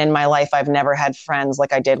 And in my life, I've never had friends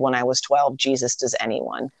like I did when I was 12. Jesus, does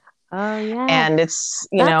anyone? Oh, yeah. And it's,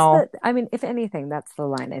 if anything, that's the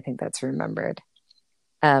line I think that's remembered.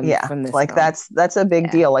 From this like film. That's a big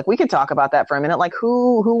deal. Like, we could talk about that for a minute. Like,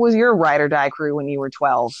 who was your ride or die crew when you were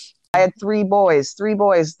 12? I had three boys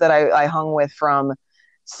that I hung with from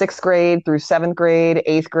 6th grade through 7th grade,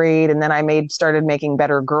 8th grade. And then I started making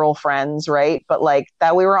better girlfriends. Right. But like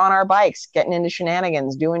that, we were on our bikes, getting into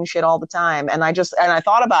shenanigans, doing shit all the time. And I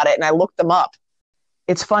thought about it and I looked them up.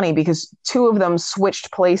 it's funny because two of them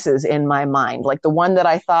switched places in my mind. Like the one that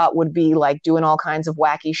I thought would be like doing all kinds of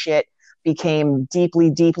wacky shit became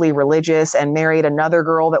deeply, deeply religious and married another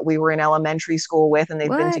girl that we were in elementary school with, and they've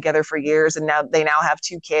been together for years, and now they have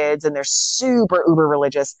 2 kids, and they're super uber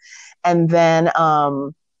religious. And then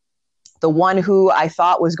the one who I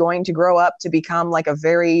thought was going to grow up to become like a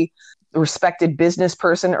very respected business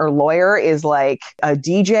person or lawyer is like a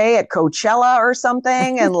DJ at Coachella or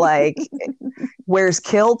something, and like wears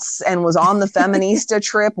kilts and was on the feminista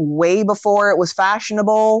trip way before it was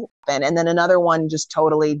fashionable. And then another one just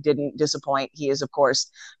totally didn't disappoint. He is, of course,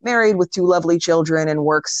 married with 2 lovely children and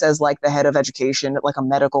works as like the head of education at like a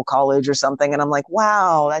medical college or something. And I'm like,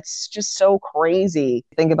 wow, that's just so crazy.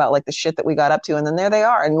 Think about like the shit that we got up to, and then there they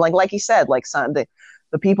are. And like you said, like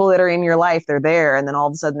the people that are in your life, they're there, and then all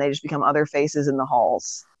of a sudden they just become other faces in the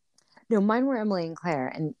halls. No, mine were Emily and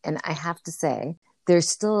Claire, and I have to say, they're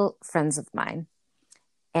still friends of mine.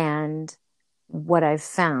 And what I've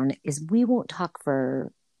found is we won't talk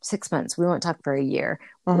for 6 months. We won't talk for a year.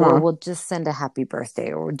 Or we'll just send a happy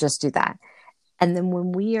birthday, or we'll just do that. And then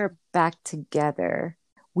when we are back together,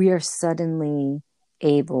 we are suddenly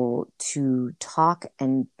able to talk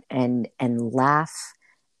and laugh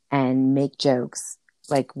and make jokes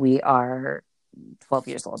like we are 12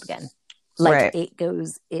 years old again. Like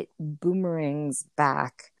it boomerangs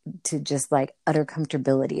back to just like utter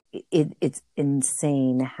comfortability. It's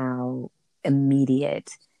insane how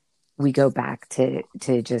immediate we go back to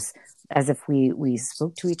just as if we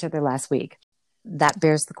spoke to each other last week. That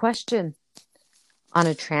bears the question. On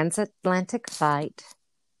a transatlantic flight,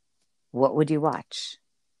 what would you watch?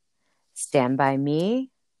 Stand By Me?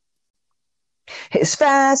 His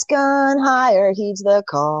fast gun higher heeds the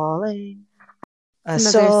calling. A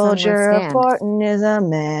soldier important is a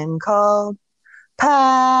man called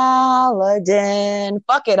Paladin.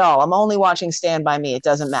 Fuck it all. I'm only watching Stand By Me. It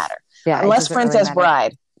doesn't matter. Yeah, unless Princess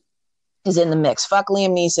Bride is in the mix. Fuck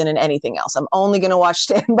Liam Neeson and anything else. I'm only going to watch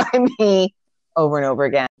Stand By Me over and over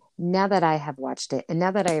again. Now that I have watched it and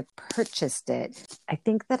now that I have purchased it, I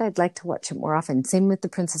think that I'd like to watch it more often. Same with The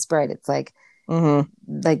Princess Bride. It's like,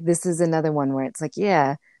 like this is another one where it's like,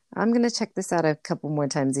 yeah, I'm going to check this out a couple more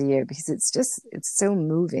times a year because it's so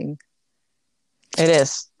moving. It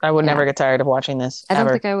is. I would never get tired of watching this. I don't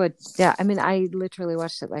think I would. Yeah. I mean, I literally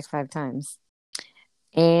watched it like 5 times.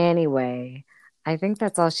 Anyway, I think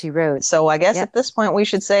that's all she wrote. So I guess at this point we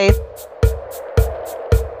should say...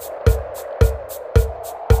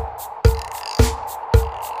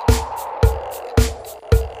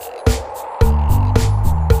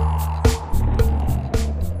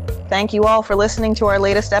 Thank you all for listening to our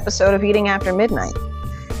latest episode of Eating After Midnight.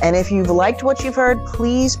 And if you've liked what you've heard,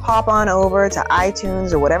 please pop on over to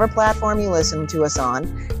iTunes or whatever platform you listen to us on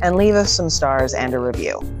and leave us some stars and a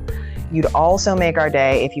review. You'd also make our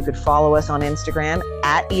day if you could follow us on Instagram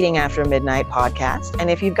at Eating After Midnight Podcast. And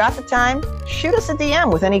if you've got the time, shoot us a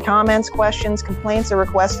DM with any comments, questions, complaints, or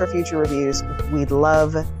requests for future reviews. We'd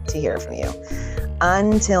love to hear from you.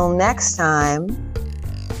 Until next time,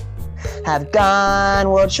 have gone,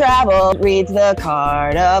 will travel, reads the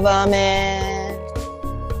card of a man.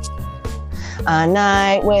 A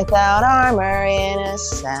knight without armor in a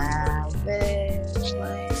saddle.